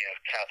woman by the name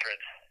of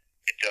Catherine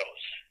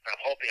Eddowes.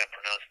 I'm hoping I'm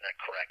pronouncing that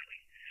correctly.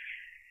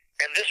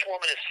 And this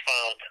woman is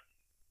found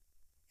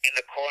in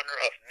the corner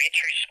of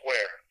Mitre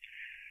Square.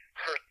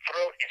 Her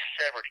throat is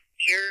severed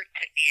ear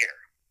to ear.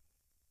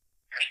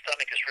 Her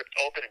stomach is ripped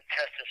open,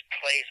 intestines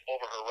placed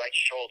over her right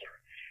shoulder.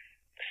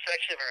 The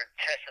section of her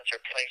intestines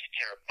are placed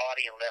between her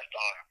body and left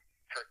arm.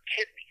 Her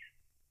kidneys,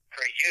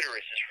 her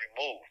uterus is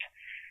removed.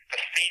 The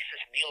face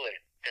is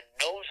mutilated. The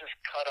nose is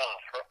cut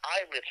off. Her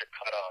eyelids are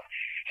cut off.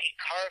 He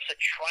carves a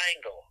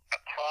triangle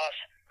across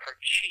her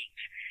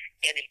cheeks,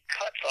 and he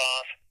cuts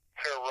off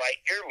her right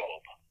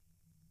earlobe.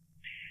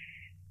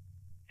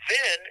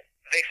 Then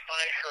they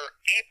find her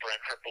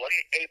apron, her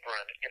bloody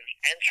apron, in the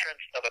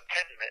entrance of a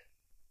tenement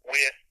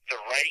with the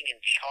writing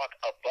in chalk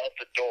above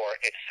the door.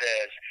 It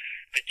says,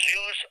 "The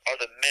Jews are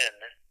the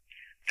men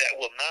that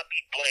will not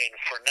be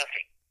blamed for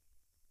nothing,"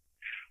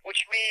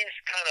 which means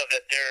kind of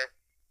that they're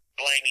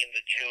blaming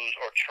the Jews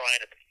or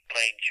trying to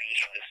blame Jews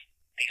for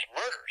these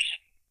murders.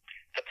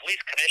 The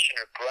police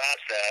commissioner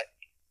grabs that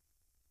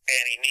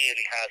and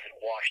immediately has it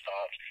washed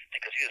off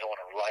because he doesn't want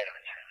to write on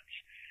his hands.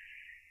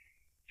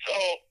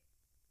 So,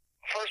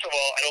 first of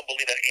all, I don't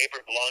believe that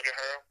apron belonged to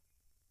her.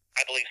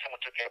 I believe someone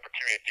took the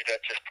opportunity to do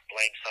that just to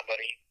blame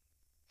somebody.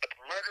 But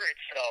the murder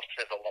itself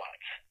says a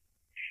lot.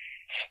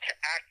 He's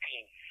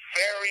acting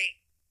very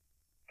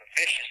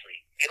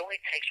viciously. It only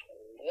takes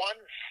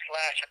one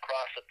slash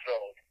across the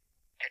throat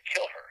to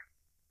kill her.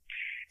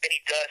 And he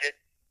does it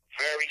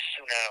very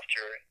soon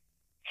after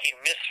he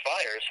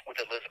misfires with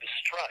Elizabeth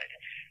Stride.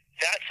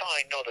 That's how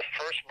I know the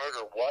first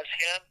murder was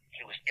him.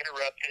 He was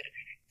interrupted,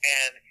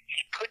 and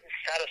he couldn't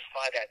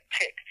satisfy that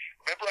tick.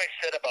 Remember I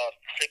said about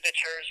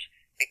signatures?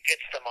 It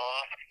gets them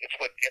off. It's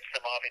what gets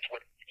them off. It's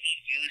what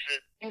he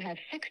uses. You have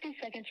 60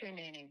 seconds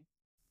remaining.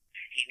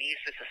 He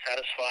needs this to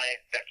satisfy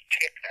that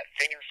tick, that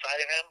thing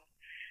inside of him.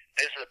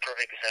 This is a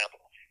perfect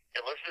example.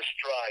 Elizabeth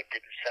Stride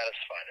didn't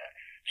satisfy that.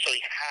 So he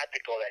had to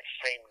go that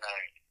same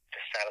night to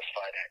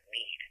satisfy that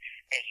need.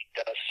 And he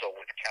does so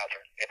with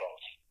Catherine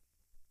Eddowes.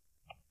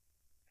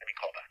 Let me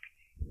call back.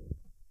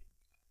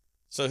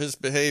 So his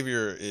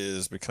behavior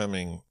is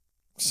becoming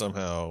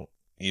somehow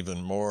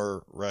even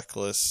more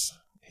reckless.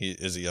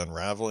 Is he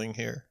unraveling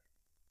here?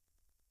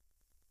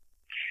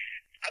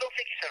 I don't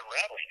think he's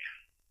unraveling.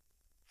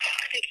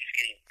 I think he's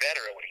getting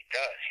better at what he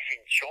does.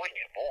 He's enjoying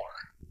it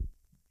more.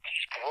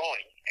 He's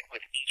growing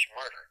with each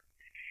murder.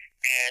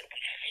 And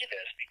we see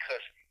this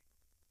because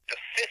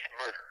the fifth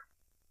murder,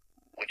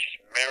 which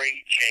is Mary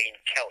Jane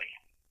Kelly,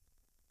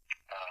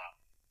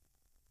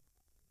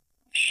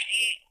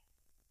 she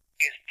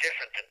is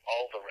different than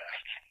all the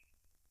rest.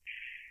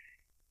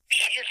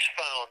 She is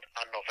found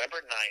on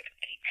November 9th,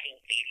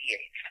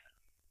 1888,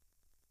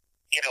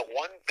 in a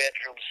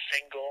one-bedroom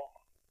single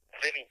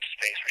living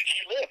space where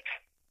she lived.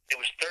 It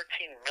was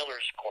 13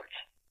 Miller's Court.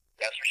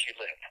 That's where she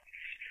lived.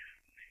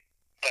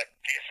 But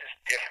this is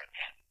different.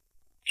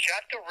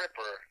 Jack the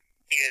Ripper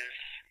is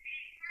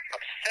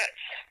upset.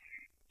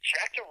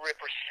 Jack the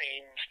Ripper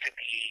seems to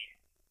be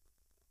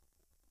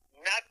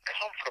not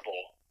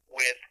comfortable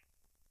with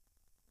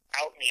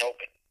out in the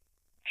open.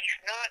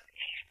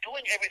 He's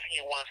doing everything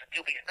he wants to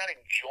do, but he's not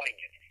enjoying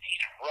it.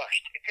 He's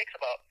rushed. It takes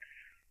about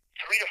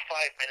 3 to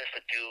 5 minutes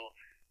to do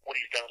what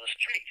he's done on the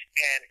street.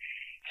 And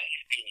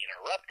he's being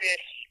interrupted.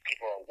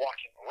 People are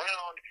walking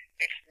around.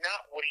 It's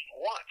not what he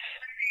wants.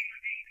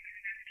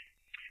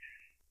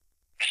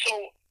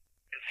 So,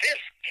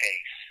 this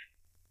case,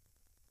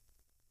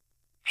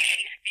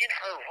 she's in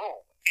her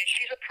room, and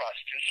she's a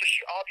prostitute, so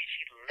she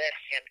obviously let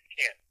him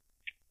in,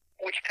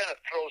 which kind of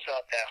throws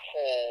out that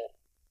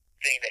whole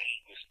thing that he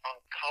was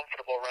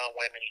uncomfortable around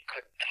women, he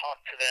couldn't talk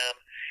to them.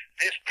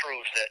 This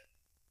proves that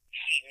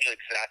he knew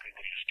exactly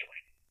what he was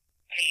doing.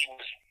 He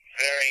was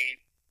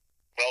very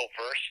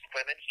well-versed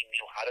women. He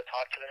knew how to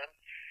talk to them.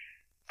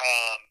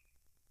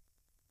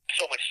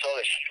 So much so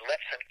that she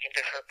lets him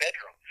into her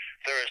bedroom.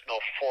 There is no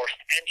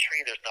forced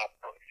entry. There's not.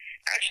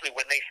 Actually,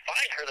 when they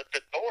find her,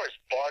 the door is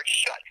barred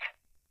shut.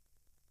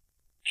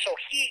 So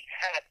he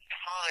had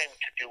time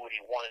to do what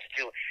he wanted to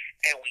do,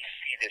 and we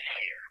see this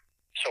here.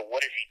 So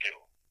what does he do?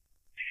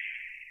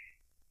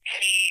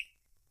 He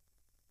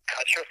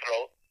cuts her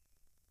throat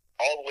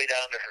all the way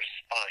down to her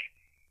spine.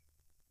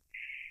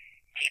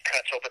 He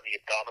cuts open the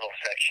abdominal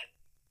section.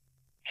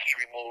 He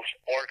removes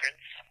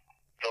organs.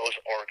 Those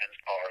organs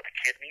are the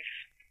kidneys.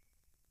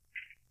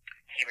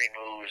 He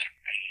removes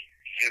the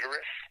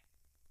uterus.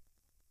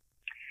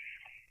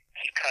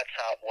 He cuts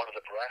out one of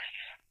the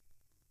breasts.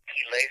 He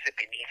lays it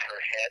beneath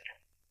her head.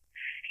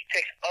 He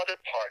takes other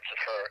parts of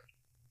her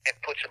and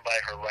puts them by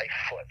her right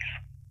foot.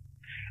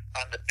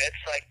 On the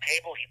bedside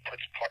table, he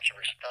puts parts of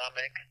her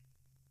stomach,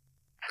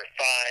 her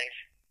thighs.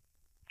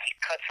 He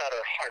cuts out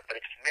her heart,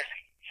 but it's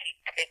missing. He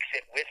takes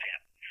it with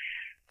him.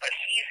 But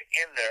he's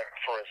in there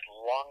for as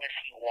long as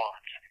he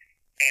wants,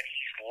 and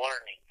he's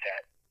learning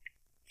that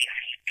if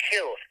he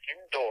kills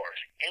indoors,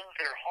 in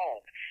their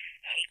home,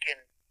 he can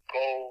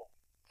go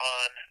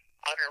on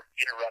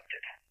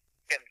uninterrupted.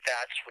 And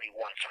that's what he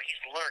wants. So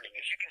he's learning.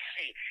 As you can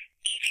see,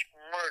 each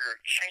murder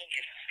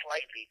changes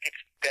slightly.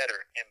 It's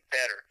better and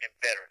better and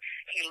better.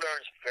 He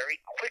learns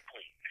very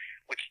quickly,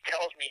 which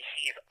tells me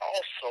he is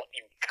also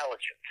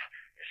intelligent.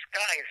 This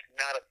guy is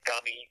not a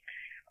dummy.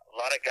 A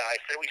lot of guys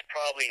say he's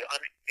probably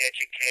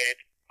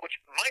uneducated, which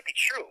might be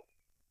true,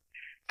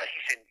 but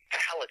he's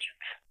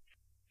intelligent.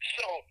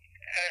 So,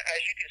 as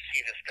you can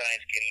see, this guy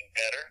is getting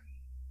better.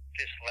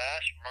 This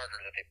last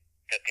murder that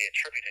they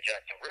attribute to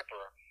Jack the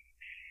Ripper,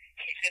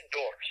 he's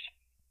indoors.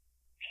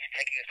 He's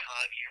taking his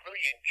time. He's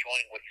really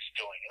enjoying what he's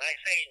doing. And I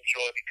say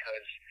enjoy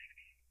because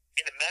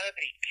in the manner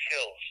that he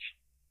kills,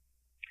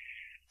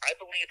 I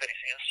believe that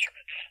his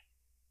instrument,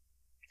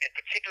 in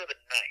particular the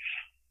knife,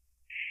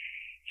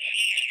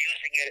 he's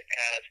using it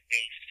as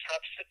a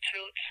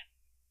substitute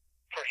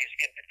for his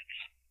impotence.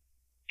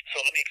 So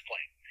let me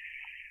explain.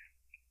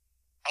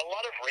 A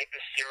lot of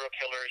rapist serial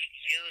killers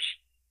use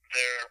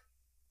their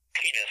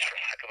penis, for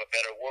lack of a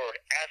better word,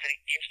 as an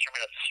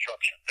instrument of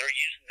destruction. They're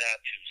using that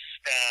to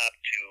stab,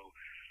 to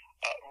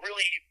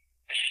really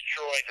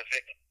destroy the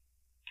victim.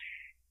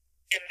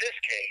 In this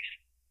case,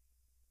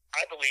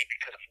 I believe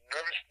because of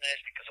nervousness,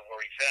 because of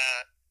where he's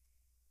at,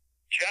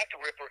 Jack the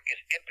Ripper is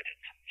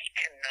impotent. He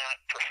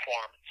cannot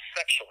perform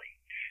sexually.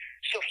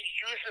 So he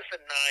uses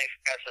the knife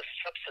as a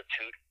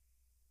substitute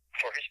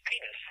for his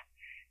penis.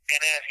 And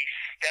as he's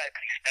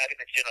stabbing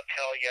the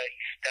genitalia,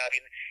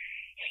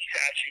 he's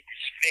actually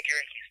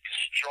disfiguring, he's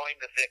destroying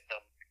the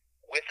victim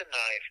with a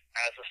knife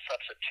as a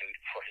substitute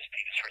for his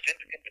penis, for his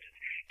impotence.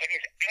 And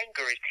his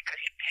anger is because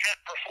he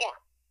can't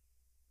perform.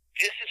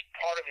 This is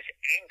part of his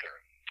anger.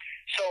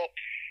 So,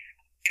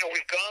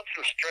 we've gone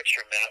through a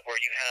structure, Matt,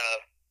 where you have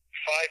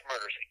 5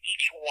 murders, and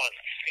each one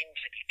seems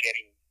to be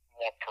getting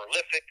more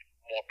prolific,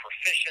 more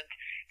proficient,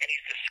 and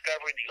he's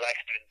discovering he likes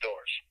to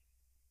indoors.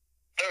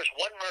 There's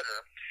one murder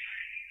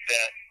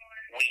that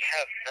we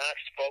have not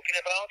spoken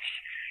about,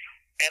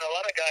 and a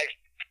lot of guys,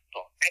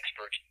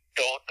 experts,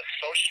 don't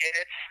associate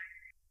it.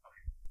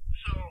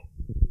 So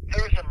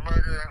there was a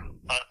murder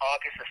on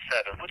August the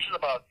 7th, which is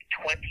about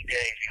 20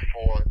 days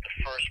before the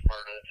first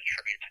murder that's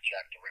attributed to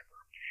Jack the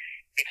Ripper.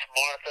 It's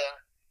Martha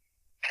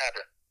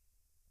Tabern.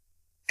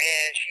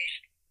 And she's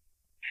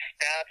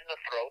stabbed in the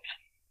throat,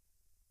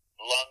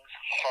 lungs,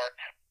 heart,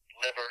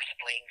 liver,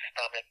 spleen,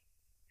 stomach,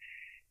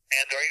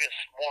 and there are even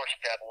more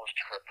stab wounds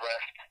to her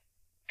breast,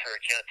 to her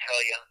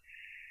genitalia.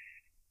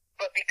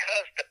 But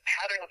because the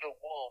pattern of the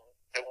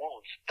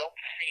wounds don't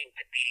seem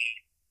to be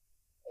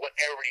what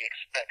everybody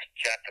expects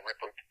Jack the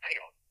Ripper to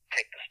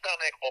take the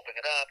stomach, open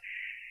it up,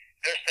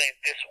 they're saying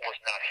this was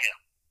not him.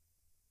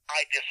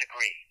 I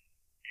disagree.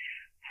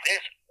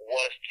 This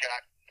was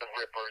Jack the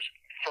Ripper's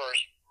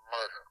first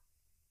murder,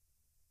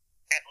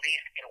 at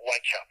least in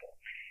Whitechapel.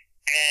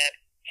 And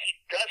he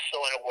does so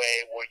in a way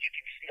where you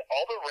can see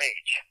all the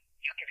rage.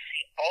 You can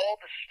see all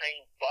the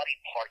same body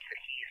parts that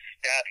he is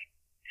stabbing.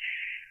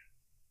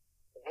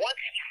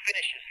 Once he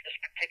finishes this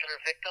particular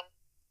victim,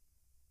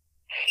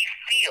 he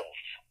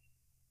feels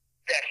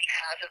that he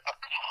hasn't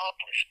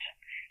accomplished.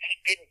 He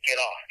didn't get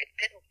off. It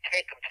didn't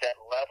take him to that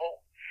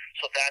level,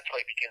 so that's why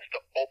he begins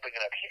to open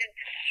it up. He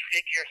didn't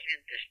disfigure, he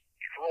didn't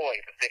destroy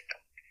the victim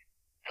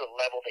to the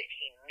level that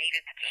he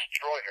needed to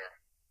destroy her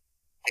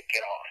to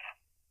get off.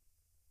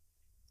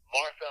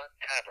 Martha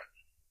Tabern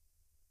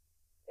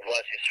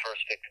was his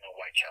first victim in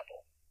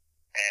Whitechapel.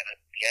 And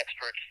the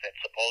experts that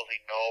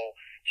supposedly know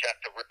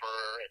Jack the Ripper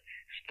and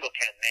still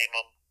can't name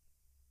him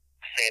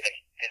say that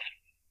this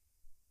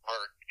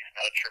murder is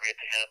not attributed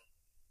to him.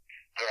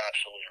 They're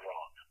absolutely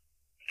wrong.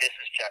 This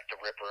is Jack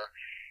the Ripper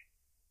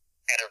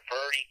at a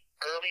very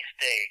early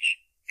stage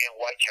in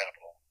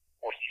Whitechapel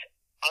where he's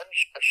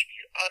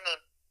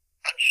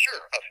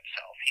unsure of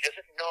himself. He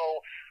doesn't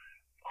know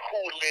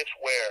who lives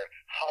where,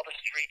 how the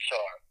streets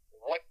are,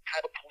 what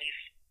type of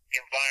police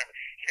environment.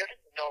 He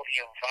doesn't know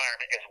the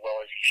environment as well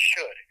as he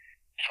should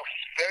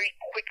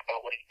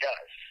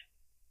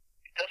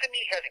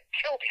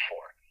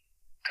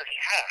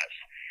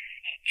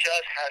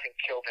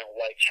in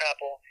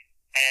Whitechapel,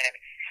 and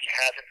he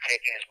hasn't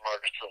taken his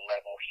murders to the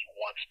level he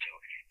wants to.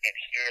 And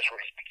here's where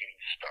he's beginning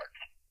to start.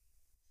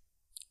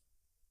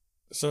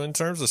 So in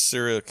terms of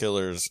serial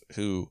killers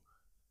who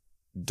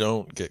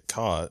don't get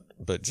caught,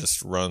 but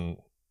just run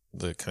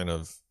the kind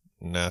of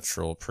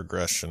natural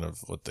progression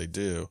of what they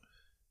do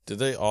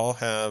they all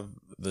have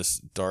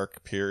this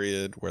dark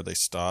period where they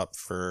stop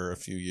for a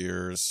few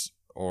years,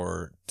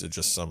 or did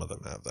just some of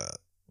them have that?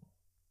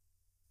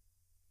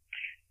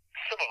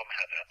 Some of them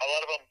have that. A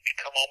lot of them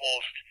become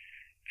almost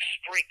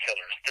spree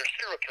killers. They're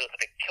serial killers, but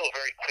they kill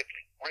very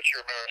quickly.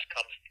 Richard Ramirez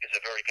is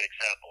a very good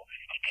example.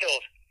 He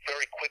kills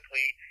very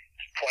quickly,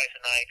 twice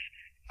a night,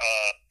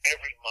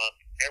 every month,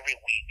 every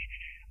week,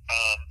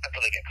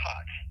 until they get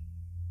caught.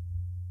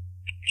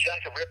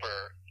 Jack the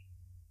Ripper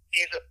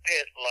is a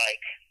bit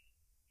like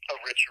a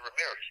Richard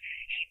Ramirez.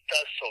 He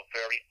does so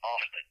very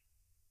often.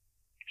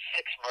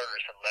 6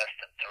 murders in less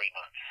than 3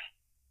 months.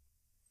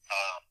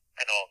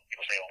 I know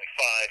people say only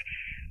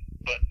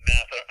 5, but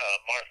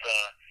Martha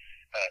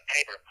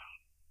Tabor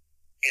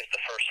is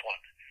the first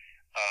one.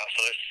 So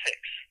there's 6.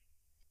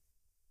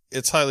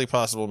 It's highly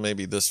possible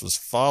maybe this was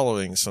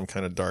following some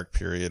kind of dark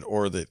period,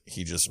 or that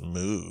he just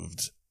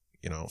moved,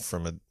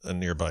 from a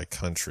nearby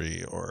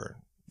country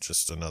or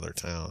just another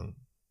town,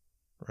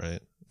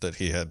 right? That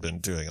he had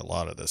been doing a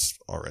lot of this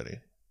already.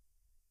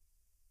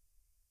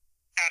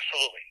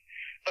 Absolutely.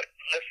 But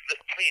let's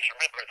please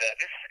remember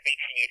that this is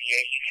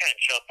 1888. You can't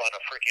jump on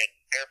a freaking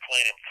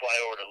airplane and fly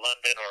over to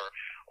London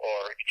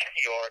or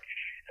New York.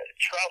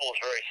 Travel is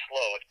very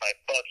slow. It's by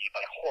buggy,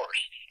 by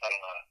horse.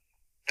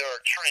 There are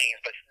trains,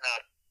 but it's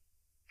not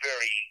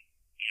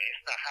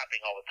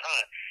happening all the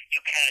time.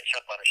 You can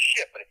jump on a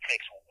ship, but it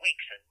takes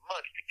weeks and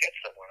months to get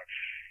somewhere.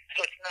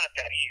 So it's not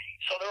that easy.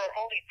 So there are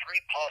only 3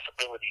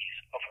 possibilities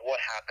of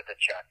what happened to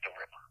Jack the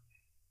Ripper.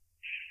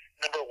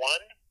 Number 1,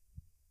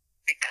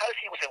 because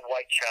he was in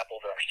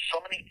Whitechapel, there are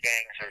so many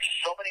gangs, there are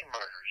so many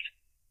murders,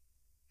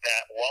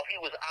 that while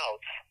he was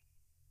out,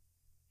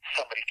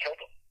 somebody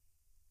killed him.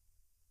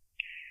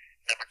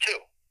 Number 2,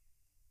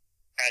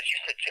 as you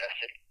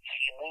suggested,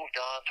 he moved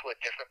on to a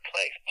different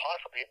place,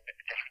 possibly in a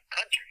different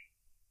country.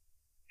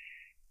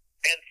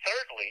 And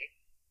thirdly,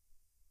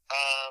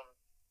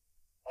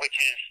 which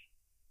is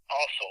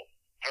also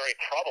very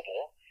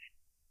probable,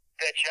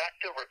 that Jack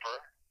the Ripper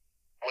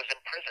was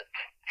imprisoned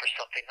for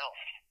something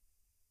else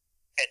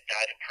and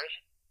died in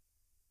prison.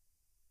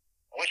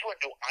 Which one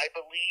do I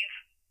believe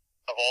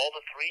of all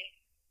the 3?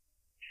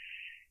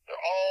 They're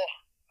all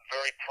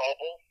very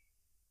probable,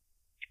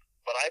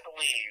 but I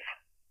believe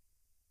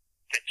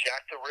that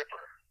Jack the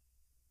Ripper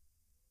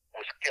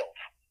was killed.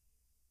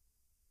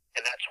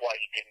 And that's why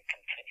he didn't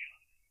continue.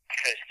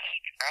 Because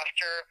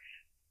after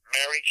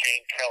Mary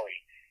Jane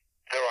Kelly,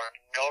 there are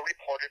no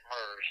reported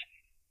murders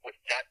with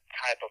that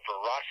type of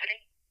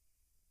ferocity,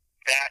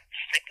 that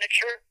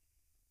signature,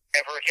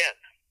 ever again.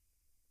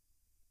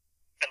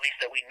 At least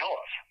that we know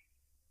of.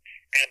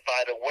 And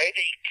by the way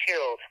that he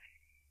killed,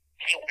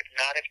 he would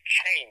not have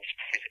changed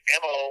his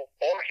MO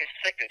or his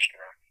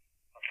signature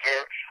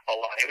a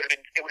lot. It would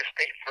have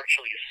stayed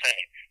virtually the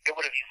same. It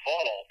would have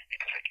evolved,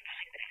 because I can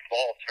see that it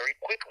evolved very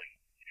quickly.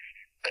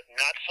 But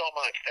not so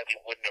much that we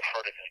wouldn't have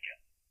heard of it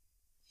again.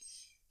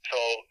 So,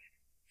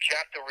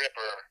 Jack the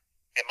Ripper,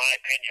 in my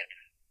opinion,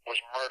 was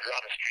murdered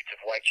on the streets of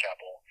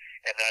Whitechapel,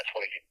 and that's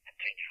why he didn't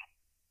continue.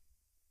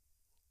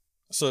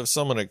 So if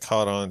someone had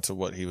caught on to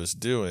what he was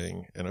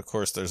doing, and of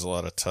course there's a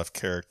lot of tough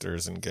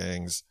characters and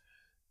gangs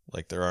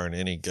like there are in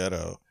any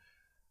ghetto,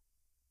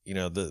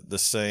 the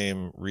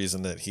same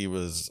reason that he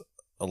was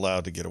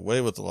allowed to get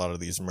away with a lot of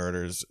these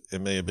murders,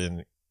 it may have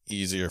been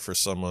easier for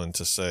someone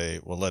to say,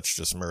 well, let's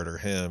just murder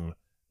him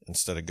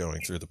instead of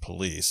going through the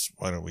police.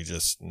 Why don't we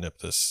just nip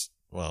this,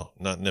 well,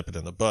 not nip it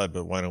in the bud,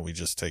 but why don't we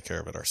just take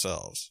care of it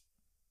ourselves?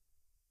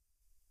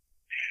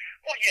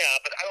 Well, yeah,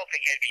 but I don't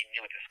think anybody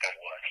knew what this guy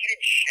was. He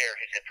didn't share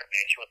his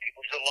information with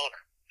people. He's a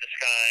loner. This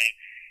guy,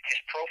 his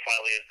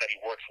profile is that he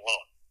works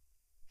alone.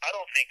 I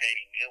don't think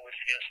anybody knew it was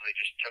him, so they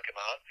just took him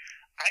out.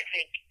 I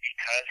think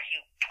because he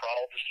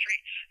prowled the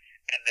streets,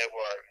 and there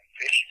were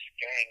vicious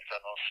gangs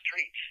on those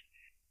streets,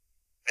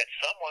 that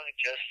someone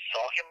just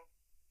saw him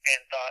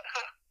and thought,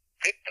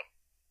 victim.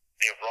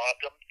 They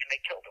robbed him, and they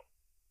killed him.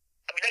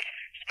 I mean, that's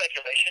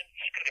speculation.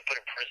 He could have been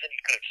put in prison. He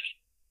could have just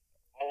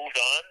moved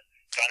on,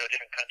 gone to a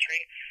different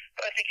country.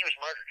 But I think he was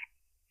murdered.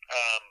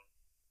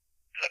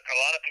 Look, a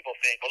lot of people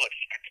think, well, look,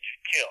 he could be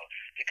killed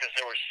because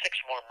there were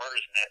 6 more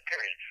murders in that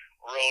period.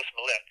 Rose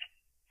Millett,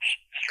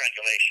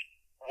 strangulation,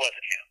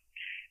 wasn't him.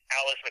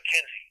 Alice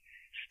McKenzie,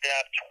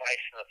 stabbed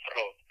twice in the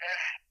throat.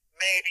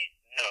 Maybe,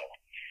 no.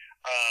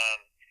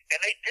 And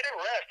they did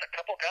arrest a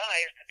couple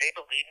guys that they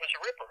believed was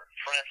a Ripper.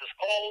 Francis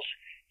Coles,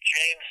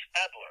 James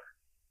Adler.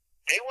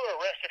 They were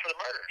arrested for the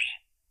murders,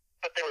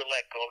 but they were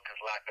let go because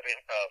of lack of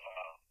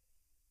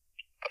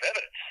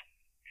evidence.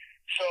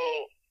 So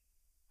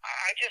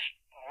I just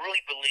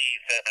really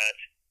believe that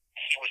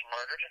he was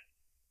murdered.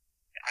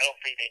 I don't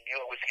think they knew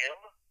it was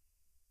him,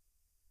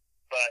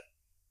 but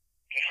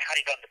had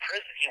he gone to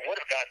prison, he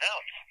would have gotten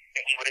out.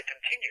 and he would have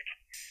continued.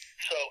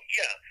 So,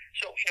 yeah.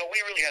 So, we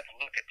really have to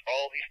look at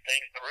all these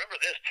things. But remember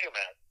this, too,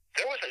 Matt.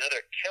 There was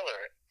another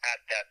killer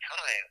at that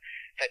time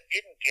that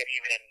didn't get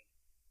even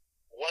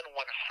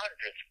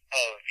 1/100th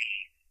of the,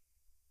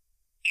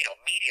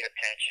 media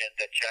attention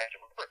that Jack the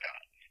Ripper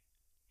got.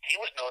 He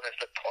was known as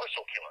the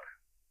torso killer.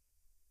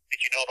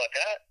 Did you know about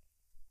that?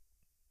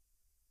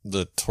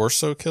 The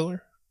torso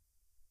killer?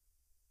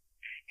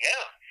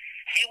 Yeah.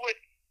 He would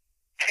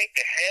take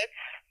the heads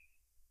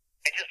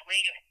and just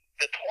leave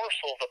the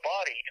torso of the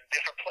body in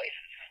different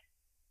places.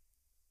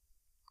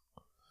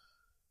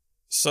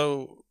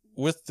 So,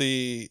 with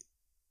the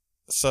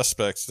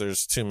suspects,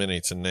 there's too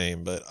many to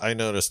name, but I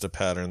noticed a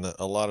pattern that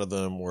a lot of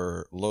them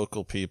were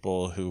local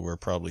people who were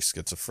probably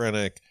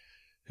schizophrenic,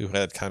 who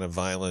had kind of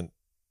violent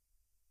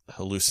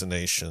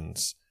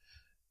hallucinations,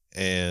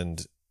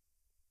 and,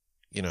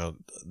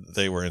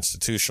 they were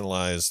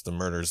institutionalized. The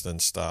murders then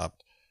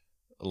stopped.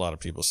 A lot of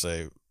people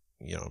say,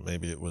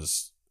 maybe it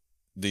was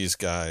these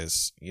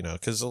guys,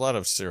 because a lot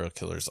of serial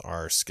killers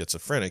are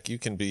schizophrenic. You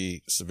can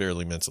be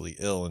severely mentally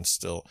ill and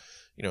still,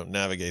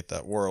 navigate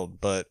that world,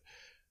 but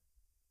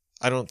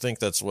I don't think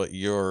that's what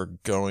you're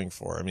going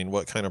for. I mean,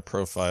 what kind of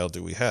profile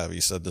do we have?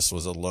 You said this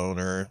was a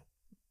loner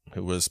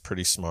who was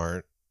pretty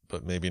smart,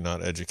 but maybe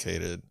not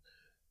educated.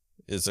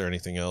 Is there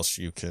anything else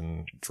you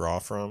can draw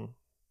from?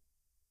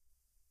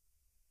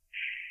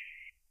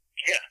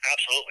 Yeah,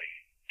 absolutely.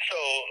 So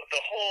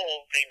the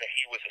whole thing that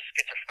he was a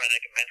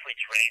schizophrenic, mentally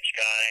deranged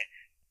guy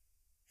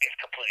is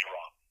completely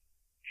wrong.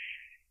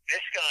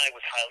 This guy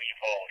was highly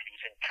evolved. He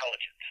was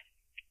intelligent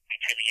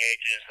between the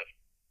ages of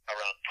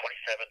around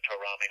 27 to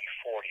around maybe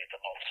 40 at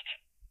the most.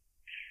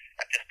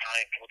 At this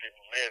time, people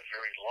didn't live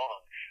very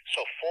long.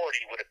 So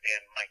 40 would have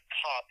been my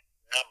top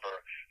number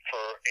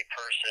for a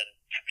person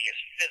to be as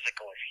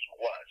physical as he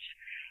was.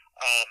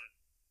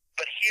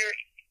 But here,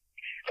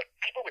 look,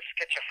 people with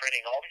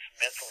schizophrenia, all these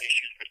mental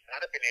issues, would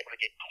not have been able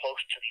to get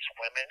close to these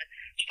women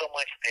so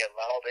much that they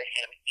allowed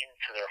him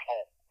into their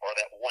home, or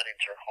that one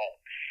into her home.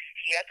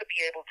 He had to be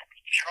able to be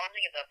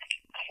charming enough to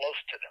get close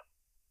to them.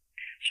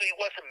 So he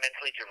wasn't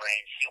mentally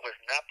deranged. He was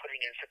not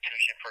putting in an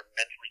institution for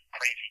mentally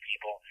crazy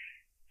people.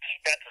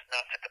 That does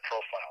not fit the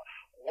profile.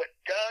 What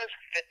does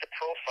fit the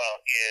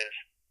profile is,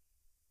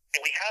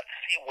 and we have to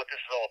see what this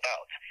is all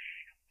about.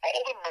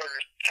 All the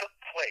murders took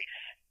place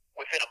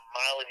within a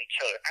mile of each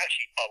other.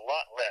 Actually, a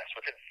lot less.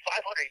 Within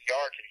 500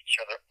 yards of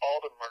each other, all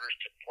the murders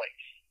took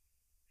place.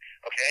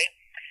 Okay?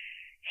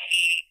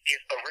 He is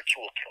a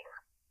ritual killer.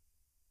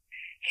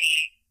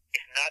 He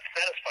is not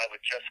satisfied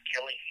with just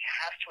killing. He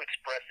has to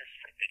express his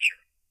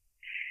signature.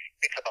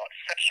 It's about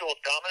sexual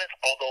dominance,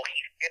 although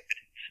he's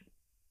impotent.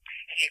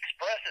 He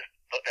expresses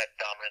that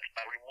dominance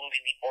by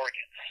removing the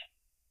organs.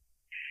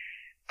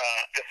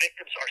 The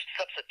victims are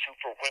substitute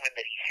for women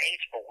that he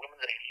hates, or women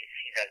that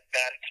he's had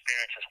bad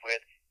experiences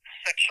with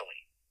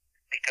sexually.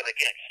 Because,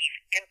 again, he's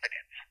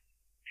impotent.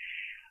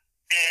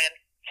 And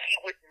he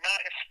would not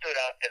have stood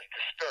out as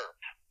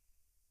disturbed.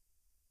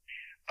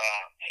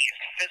 He is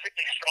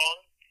physically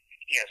strong.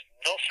 He has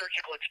no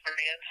surgical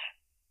experience.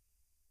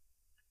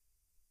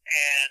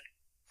 And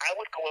I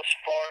would go as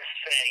far as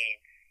saying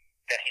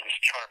that he was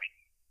charming.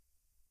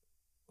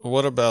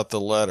 What about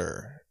the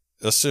letter?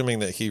 Assuming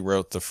that he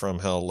wrote the From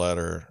Hell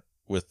letter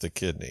with the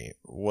kidney,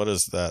 what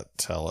does that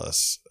tell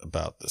us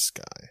about this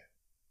guy?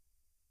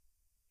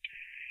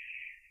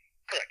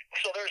 Correct.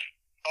 So there's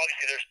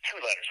two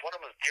letters. One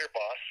of them is Dear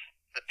Boss,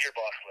 the Dear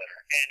Boss letter.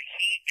 And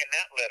he, in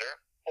that letter,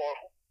 or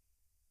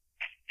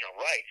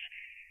writes,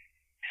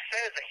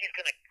 says that he's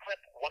going to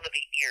clip one of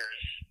the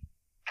ears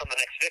from the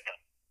next victim.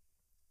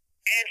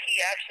 And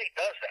he actually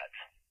does that.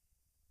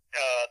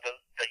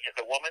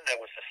 The woman that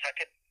was the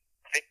second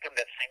victim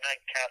that same night,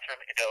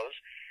 Catherine Eddowes,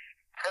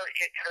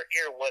 her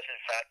ear was in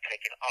fact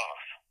taken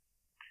off.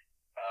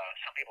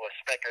 Some people have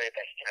speculated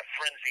that in a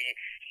frenzy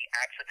he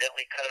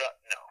accidentally cut it off.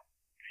 No.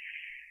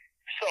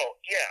 So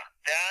yeah,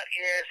 that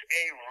is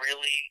a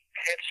really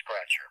head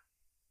scratcher,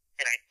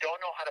 and I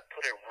don't know how to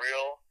put a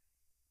real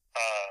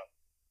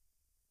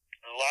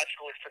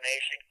logical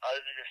explanation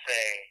other than to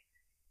say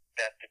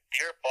that the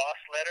Dear Boss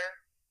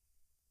letter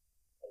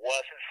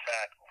was in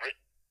fact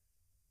written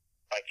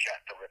by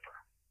Jack the Ripper.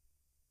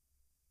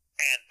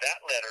 And that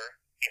letter,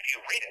 if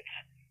you read it,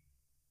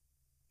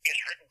 is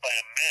written by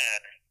a man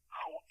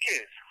who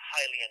is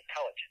highly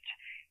intelligent,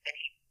 and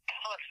he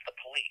taunts the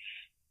police.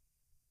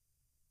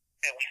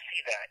 And we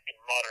see that in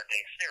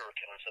modern-day serial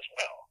killers as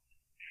well.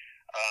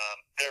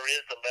 There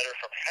is the letter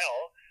from hell.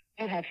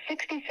 You have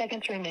 60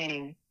 seconds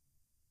remaining.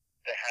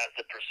 That has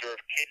the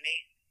preserved kidney.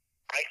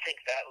 I think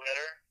that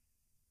letter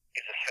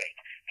is a fake,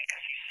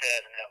 because he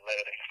says in that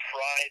letter that he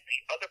fried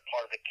the other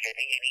part of the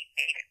kidney and he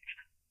ate it.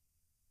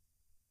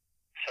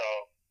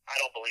 So I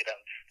don't believe that.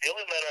 The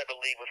only letter I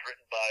believe was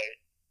written by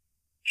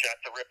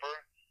Jack the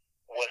Ripper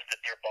was the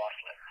Dear Boss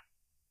letter.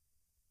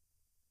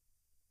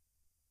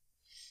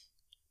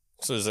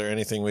 So is there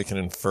anything we can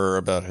infer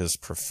about his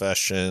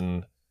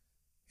profession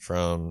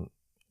from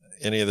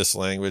any of this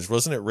language?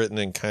 Wasn't it written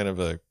in kind of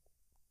a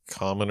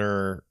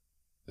commoner,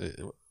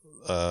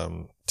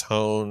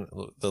 tone,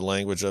 the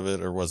language of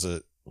it, or was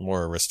it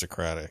more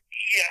aristocratic?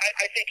 Yeah,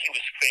 I think he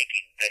was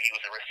faking that he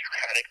was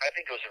aristocratic. I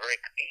think it was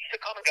he's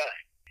a common guy.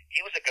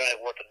 He was a guy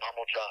who worked a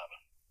normal job.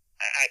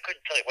 I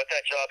couldn't tell you what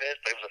that job is,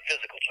 but it was a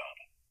physical job.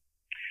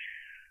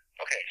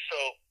 Okay, so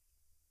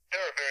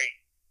there are very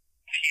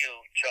few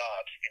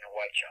jobs in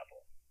Whitechapel.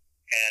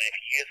 And if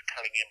he is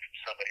coming in from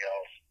somebody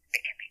else,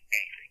 it can be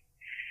anything.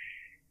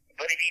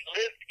 But if he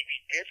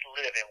did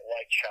live in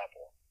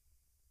Whitechapel,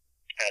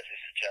 as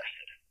is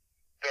suggested,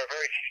 there are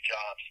very few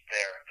jobs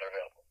there that are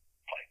available.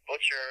 Like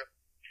butcher,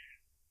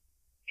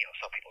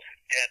 some people say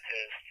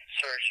dentist,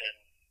 surgeon.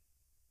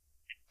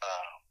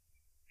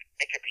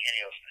 It could be any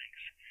of those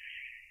things.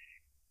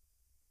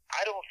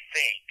 I don't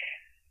think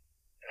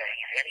that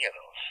he's any of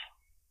those.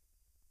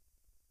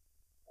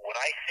 What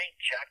I think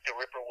Jack the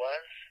Ripper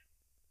was,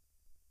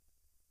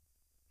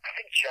 I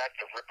think Jack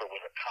the Ripper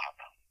was a cop.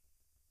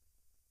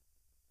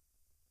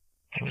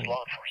 He was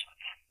law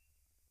enforcement.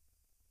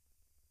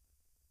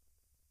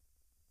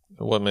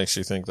 What makes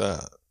you think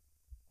that?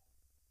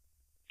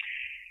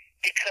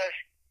 Because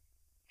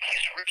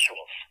his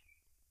rituals.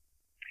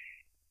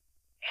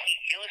 He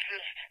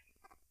uses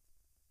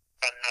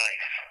a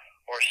knife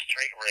or a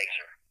straight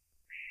razor,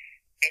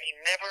 and he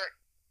never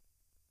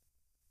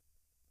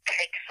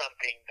takes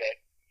something that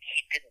he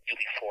didn't do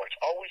before. It's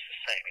always the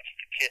same. It's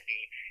the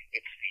kidney.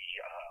 It's the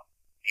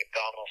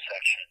abdominal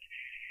section.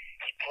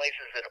 He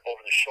places it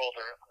over the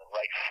shoulder on the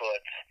right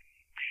foot.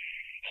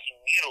 He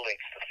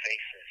mutilates the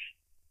faces.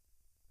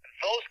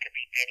 Those could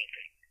be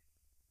anything.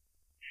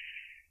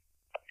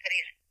 And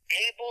he's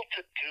able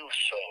to do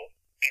so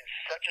in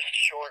such a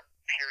short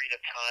period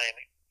of time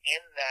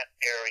in that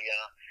area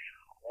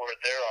where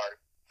there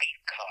are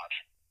beat cops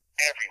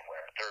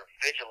everywhere. There are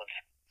vigilance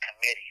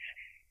committees.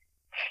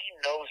 He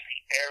knows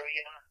the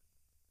area.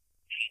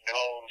 He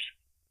knows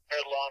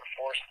where law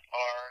enforcement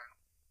are.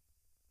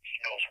 He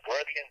knows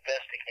where the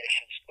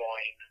investigation's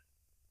going.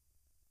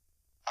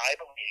 I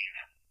believe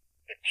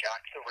that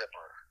Jack the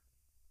Ripper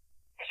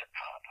was a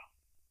cop.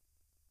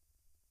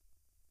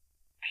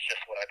 It's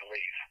just what I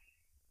believe.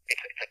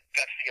 It's a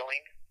gut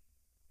feeling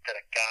that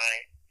a guy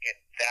in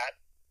that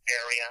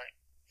area,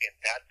 in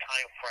that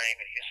time frame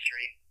in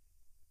history,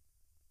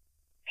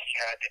 he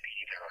had to be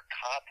either a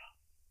cop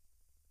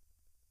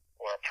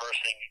or a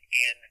person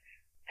in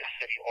the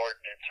city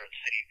ordinance or the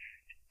city,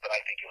 but I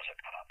think he was a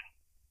cop.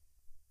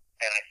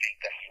 And I think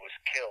that he was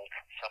killed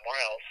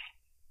somewhere else,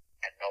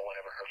 and no one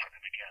ever heard from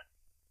him again.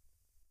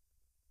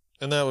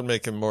 And that would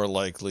make him more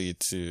likely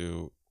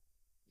to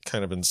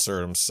kind of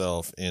insert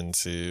himself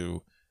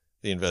into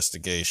the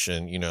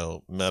investigation,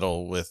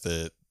 meddle with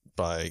it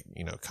by,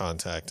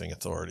 contacting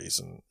authorities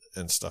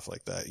and stuff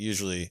like that.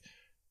 Usually,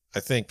 I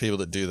think people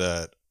that do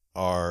that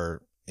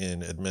are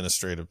in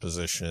administrative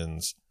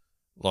positions,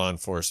 law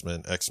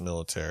enforcement,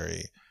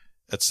 ex-military,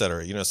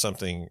 etc.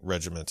 Something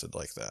regimented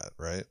like that,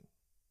 right?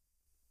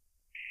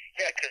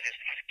 Yeah, because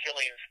his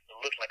killings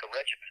look like a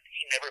regiment.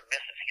 He never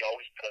misses. He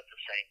always does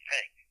the same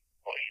thing.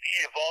 Well,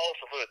 he evolves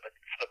a little, but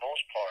for the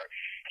most part,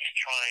 he's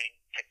trying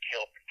to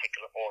kill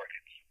particular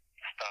organs: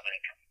 the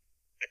stomach,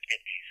 the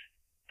kidneys,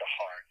 the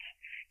heart.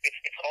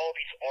 It's all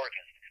these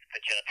organs, the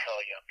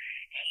genitalia.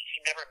 He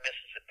never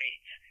misses a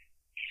beat.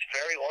 He's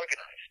very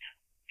organized.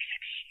 He's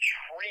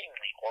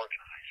extremely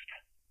organized.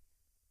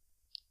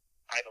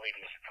 I believe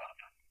he was a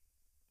cop.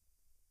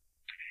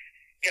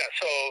 Yeah,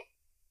 so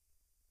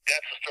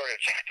that's the story of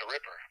Jack the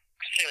Ripper.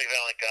 Extremely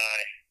violent guy.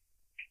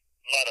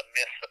 A lot of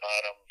myths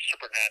about him.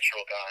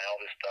 Supernatural guy,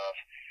 all this stuff.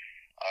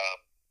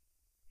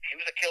 He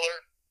was a killer.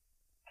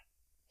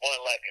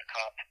 Wanted like a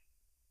cop.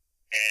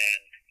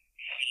 And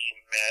he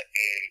met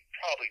a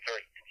probably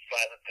very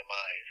violent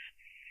demise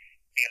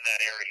in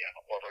that area,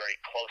 or very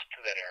close to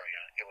that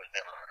area. It was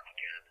never heard of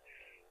again.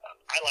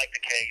 I like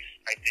the case.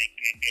 I think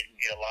it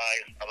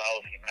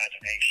allows the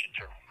imagination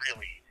to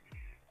really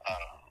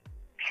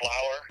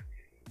flower,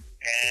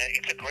 and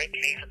it's a great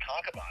case to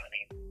talk about. I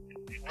mean,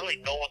 really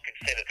no one can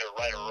say that they're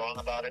right or wrong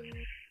about it.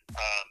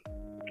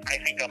 I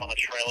think I'm on the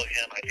trail of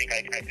him. I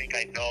think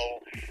I know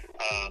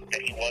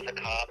that he was a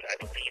cop. I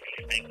believe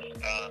these things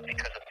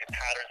because of the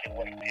patterns in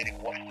what he did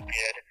and what he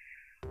did.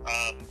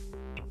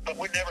 But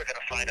we're never going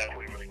to find out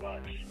who he really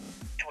was.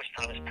 Too much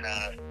time has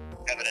passed.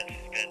 Evidence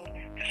has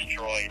been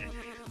destroyed.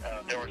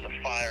 There was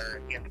a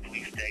fire in the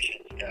police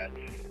station that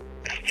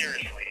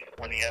mysteriously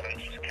where the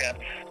evidence was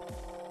kept,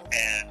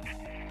 and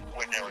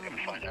we're never going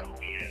to find out who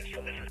he is.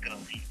 So this is going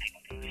to lead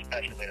people to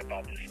speculate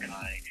about this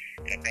guy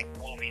and make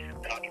movies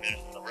and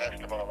documentaries for the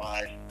rest of our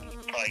lives,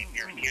 probably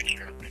near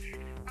future,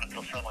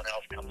 until someone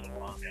else comes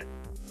along and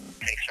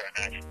takes our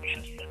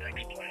imaginations to the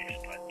next place.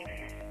 But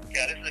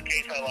yeah, this is a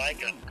case I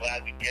like, and I'm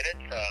glad we did it.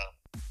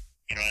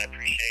 I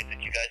appreciate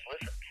that you guys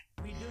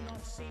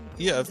listened.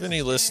 Yeah, if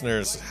any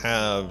listeners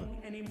have,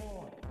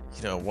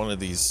 one of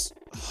these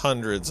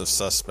hundreds of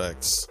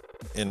suspects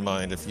in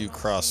mind, if you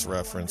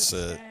cross-reference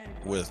it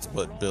with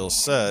what Bill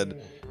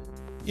said,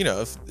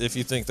 if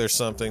you think there's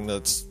something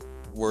that's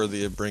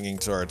worthy of bringing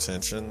to our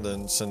attention,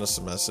 then send us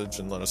a message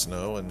and let us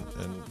know, and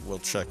we'll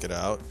check it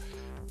out.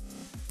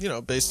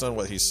 based on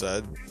what he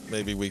said,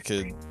 maybe we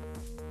could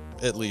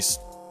at least,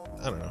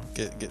 I don't know,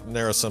 get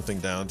narrow something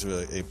down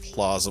to a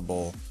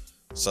plausible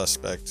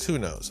suspect. Who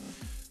knows?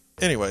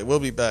 Anyway, we'll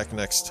be back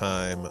next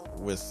time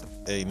with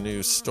a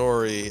new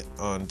story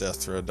on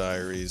Death Row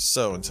Diaries.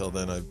 So until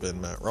then, I've been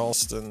Matt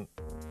Ralston.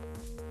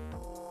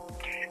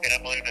 And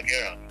I'm William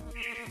Noguera.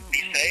 Be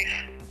safe.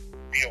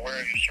 Be aware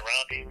of your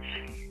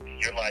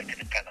surroundings. Your life can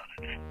depend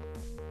on it.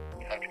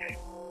 Have a good day.